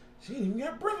waffles. She ain't even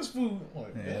got breakfast food.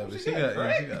 Like, Yeah, but she got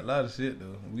a lot of shit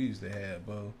though. We used to have,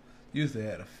 bro. You used to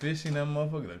have a fish in that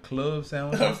motherfucker, the club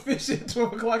sandwich. A fish at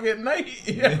 12 o'clock at night.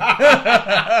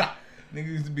 Niggas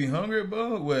used to be hungry,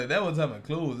 bro. Well, that was time it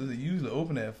closed. It usually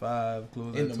open at 5,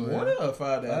 close in at the 12. morning or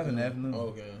 5 in the afternoon. Oh,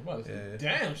 okay. I'm about to say,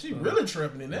 Yeah. damn, she really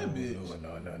trapping in that bitch.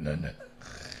 No.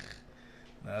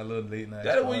 Nah, a little late night.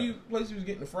 That where you place you was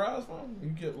getting the fries from? You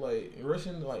kept like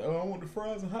rushing like, oh, I want the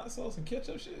fries and hot sauce and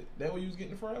ketchup shit. That where you was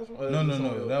getting the fries from?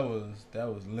 No. That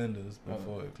was Linda's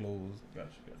before it closed. Gotcha.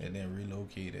 And then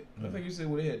relocated. I think you said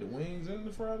where they had the wings and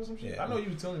the fries or some shit. Yeah, I know you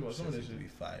was telling me about some of that shit. Be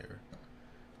fire.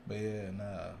 But yeah,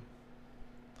 nah.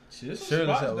 Shirley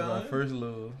Shop was our first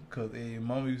love, cause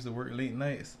mama used to work late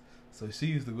nights, so she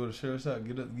used to go to Shirley Shop,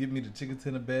 get me the chicken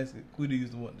tender basket. Quita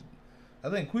used to I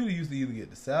think Quita used to either get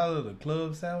the salad or the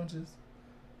club sandwiches.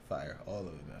 Fire, all of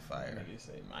it, man, fire. Nigga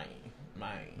say,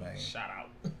 man, shout out.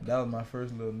 That was my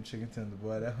first little chicken tender,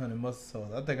 boy. That honey mustard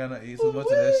sauce. I think I done ate so much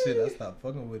of that shit, I stopped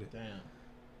fucking with it. Damn.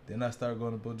 Then I started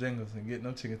going to Bojangles and getting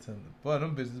them chicken tenders. Boy,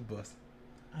 them bitches bust.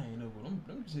 I ain't know, but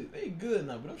them shit, they good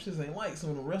now, but them shits ain't like some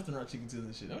of the restaurant chicken tenders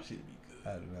and shit. Them shit be good.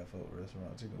 I do not fuck with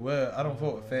restaurant chicken. Well, I don't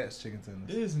fuck with Fats chicken tenders.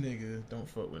 This nigga don't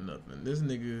fuck with nothing. This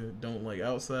nigga don't like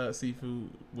outside seafood.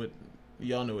 What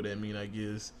y'all know what that mean, I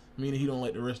guess. Meaning he don't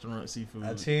like the restaurant seafood.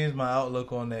 I changed my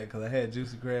outlook on that because I had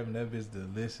juicy crab and that bitch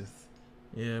delicious.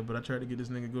 Yeah, but I tried to get this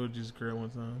nigga go to juicy crab one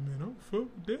time. Man, I don't fuck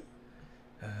with that.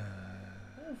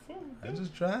 I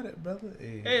just tried it, brother.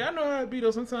 Hey, I know how it be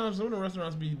though. Sometimes some of the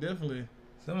restaurants be definitely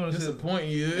disappointing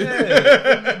you.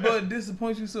 Yeah, but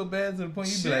disappoint you so bad to the point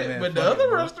you be like, man. But the other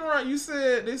restaurant,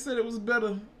 they said it was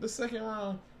better the second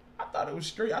round. I thought it was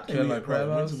straight. I think they like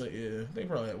probably went too late. Yeah, they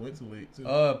probably went too late too.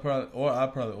 I probably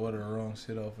ordered the wrong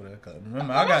shit off of that. Cause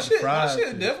remember, I got the fries. That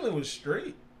shit definitely was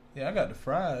straight. Yeah, I got the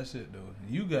fries shit though.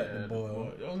 You got the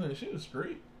boil. That shit was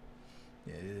straight.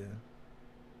 Yeah.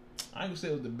 I ain't gonna say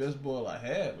it was the best boil I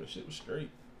had, but shit was straight.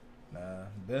 Nah,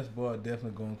 best boil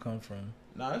definitely gonna come from.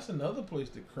 Nah, that's another place.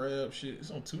 The crab shit. It's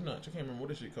on 2 Notch. I can't remember what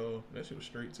that shit called. That shit was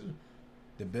straight too.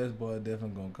 The best boil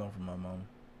definitely gonna come from my mama.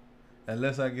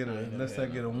 Unless I get a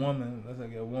woman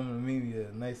to meet me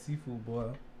a nice seafood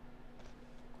boil.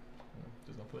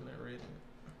 Just gonna put in that red in it.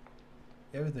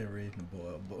 Everything red in the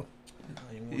boil, boy.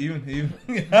 Even.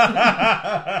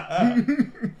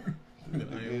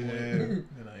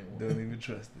 Don't even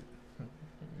trust it.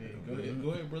 Yeah, go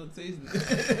ahead, brother. Taste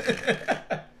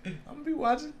it. I'm gonna be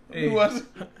watching.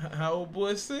 How old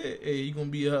boy said, "Hey, you gonna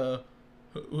be you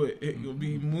gonna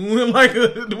be mooing like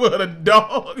a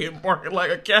dog and barking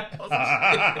like a cow."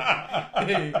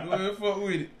 Hey, go ahead, fuck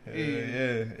with it.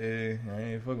 Yeah. I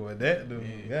ain't fucking with that, dude.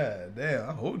 Yeah. God damn,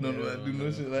 I hope nobody do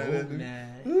no shit like that, dude.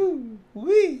 Ooh,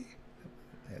 wee.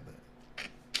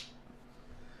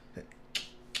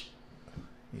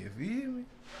 You feel me?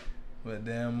 But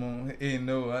damn, mom,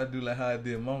 no, I do like how I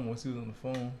did mama when she was on the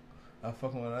phone. I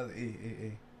fucking with her. I was like,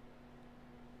 hey.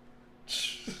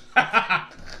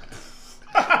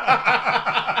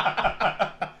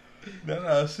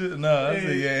 Nah, shit, nah. I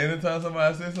said, yeah, anytime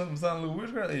somebody says something sound like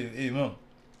witchcraft, hey, mom.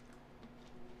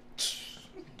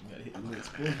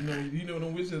 You know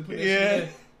them witches put that shit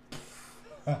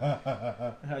in.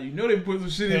 How you know they put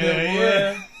some shit in there, boy?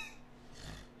 Yeah.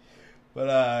 But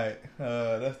alright,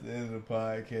 that's the end of the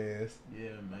podcast.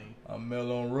 Yeah, man. I'm Mel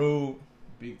on Road.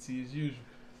 Big T as usual.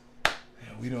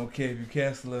 We don't care if you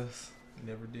cancel us.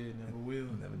 Never did, never will.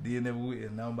 Never did, never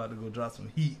will. Now I'm about to go drop some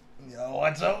heat. Y'all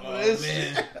watch out for this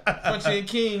shit. Punchy and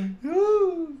King.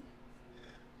 Woo.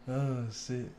 Oh, shit.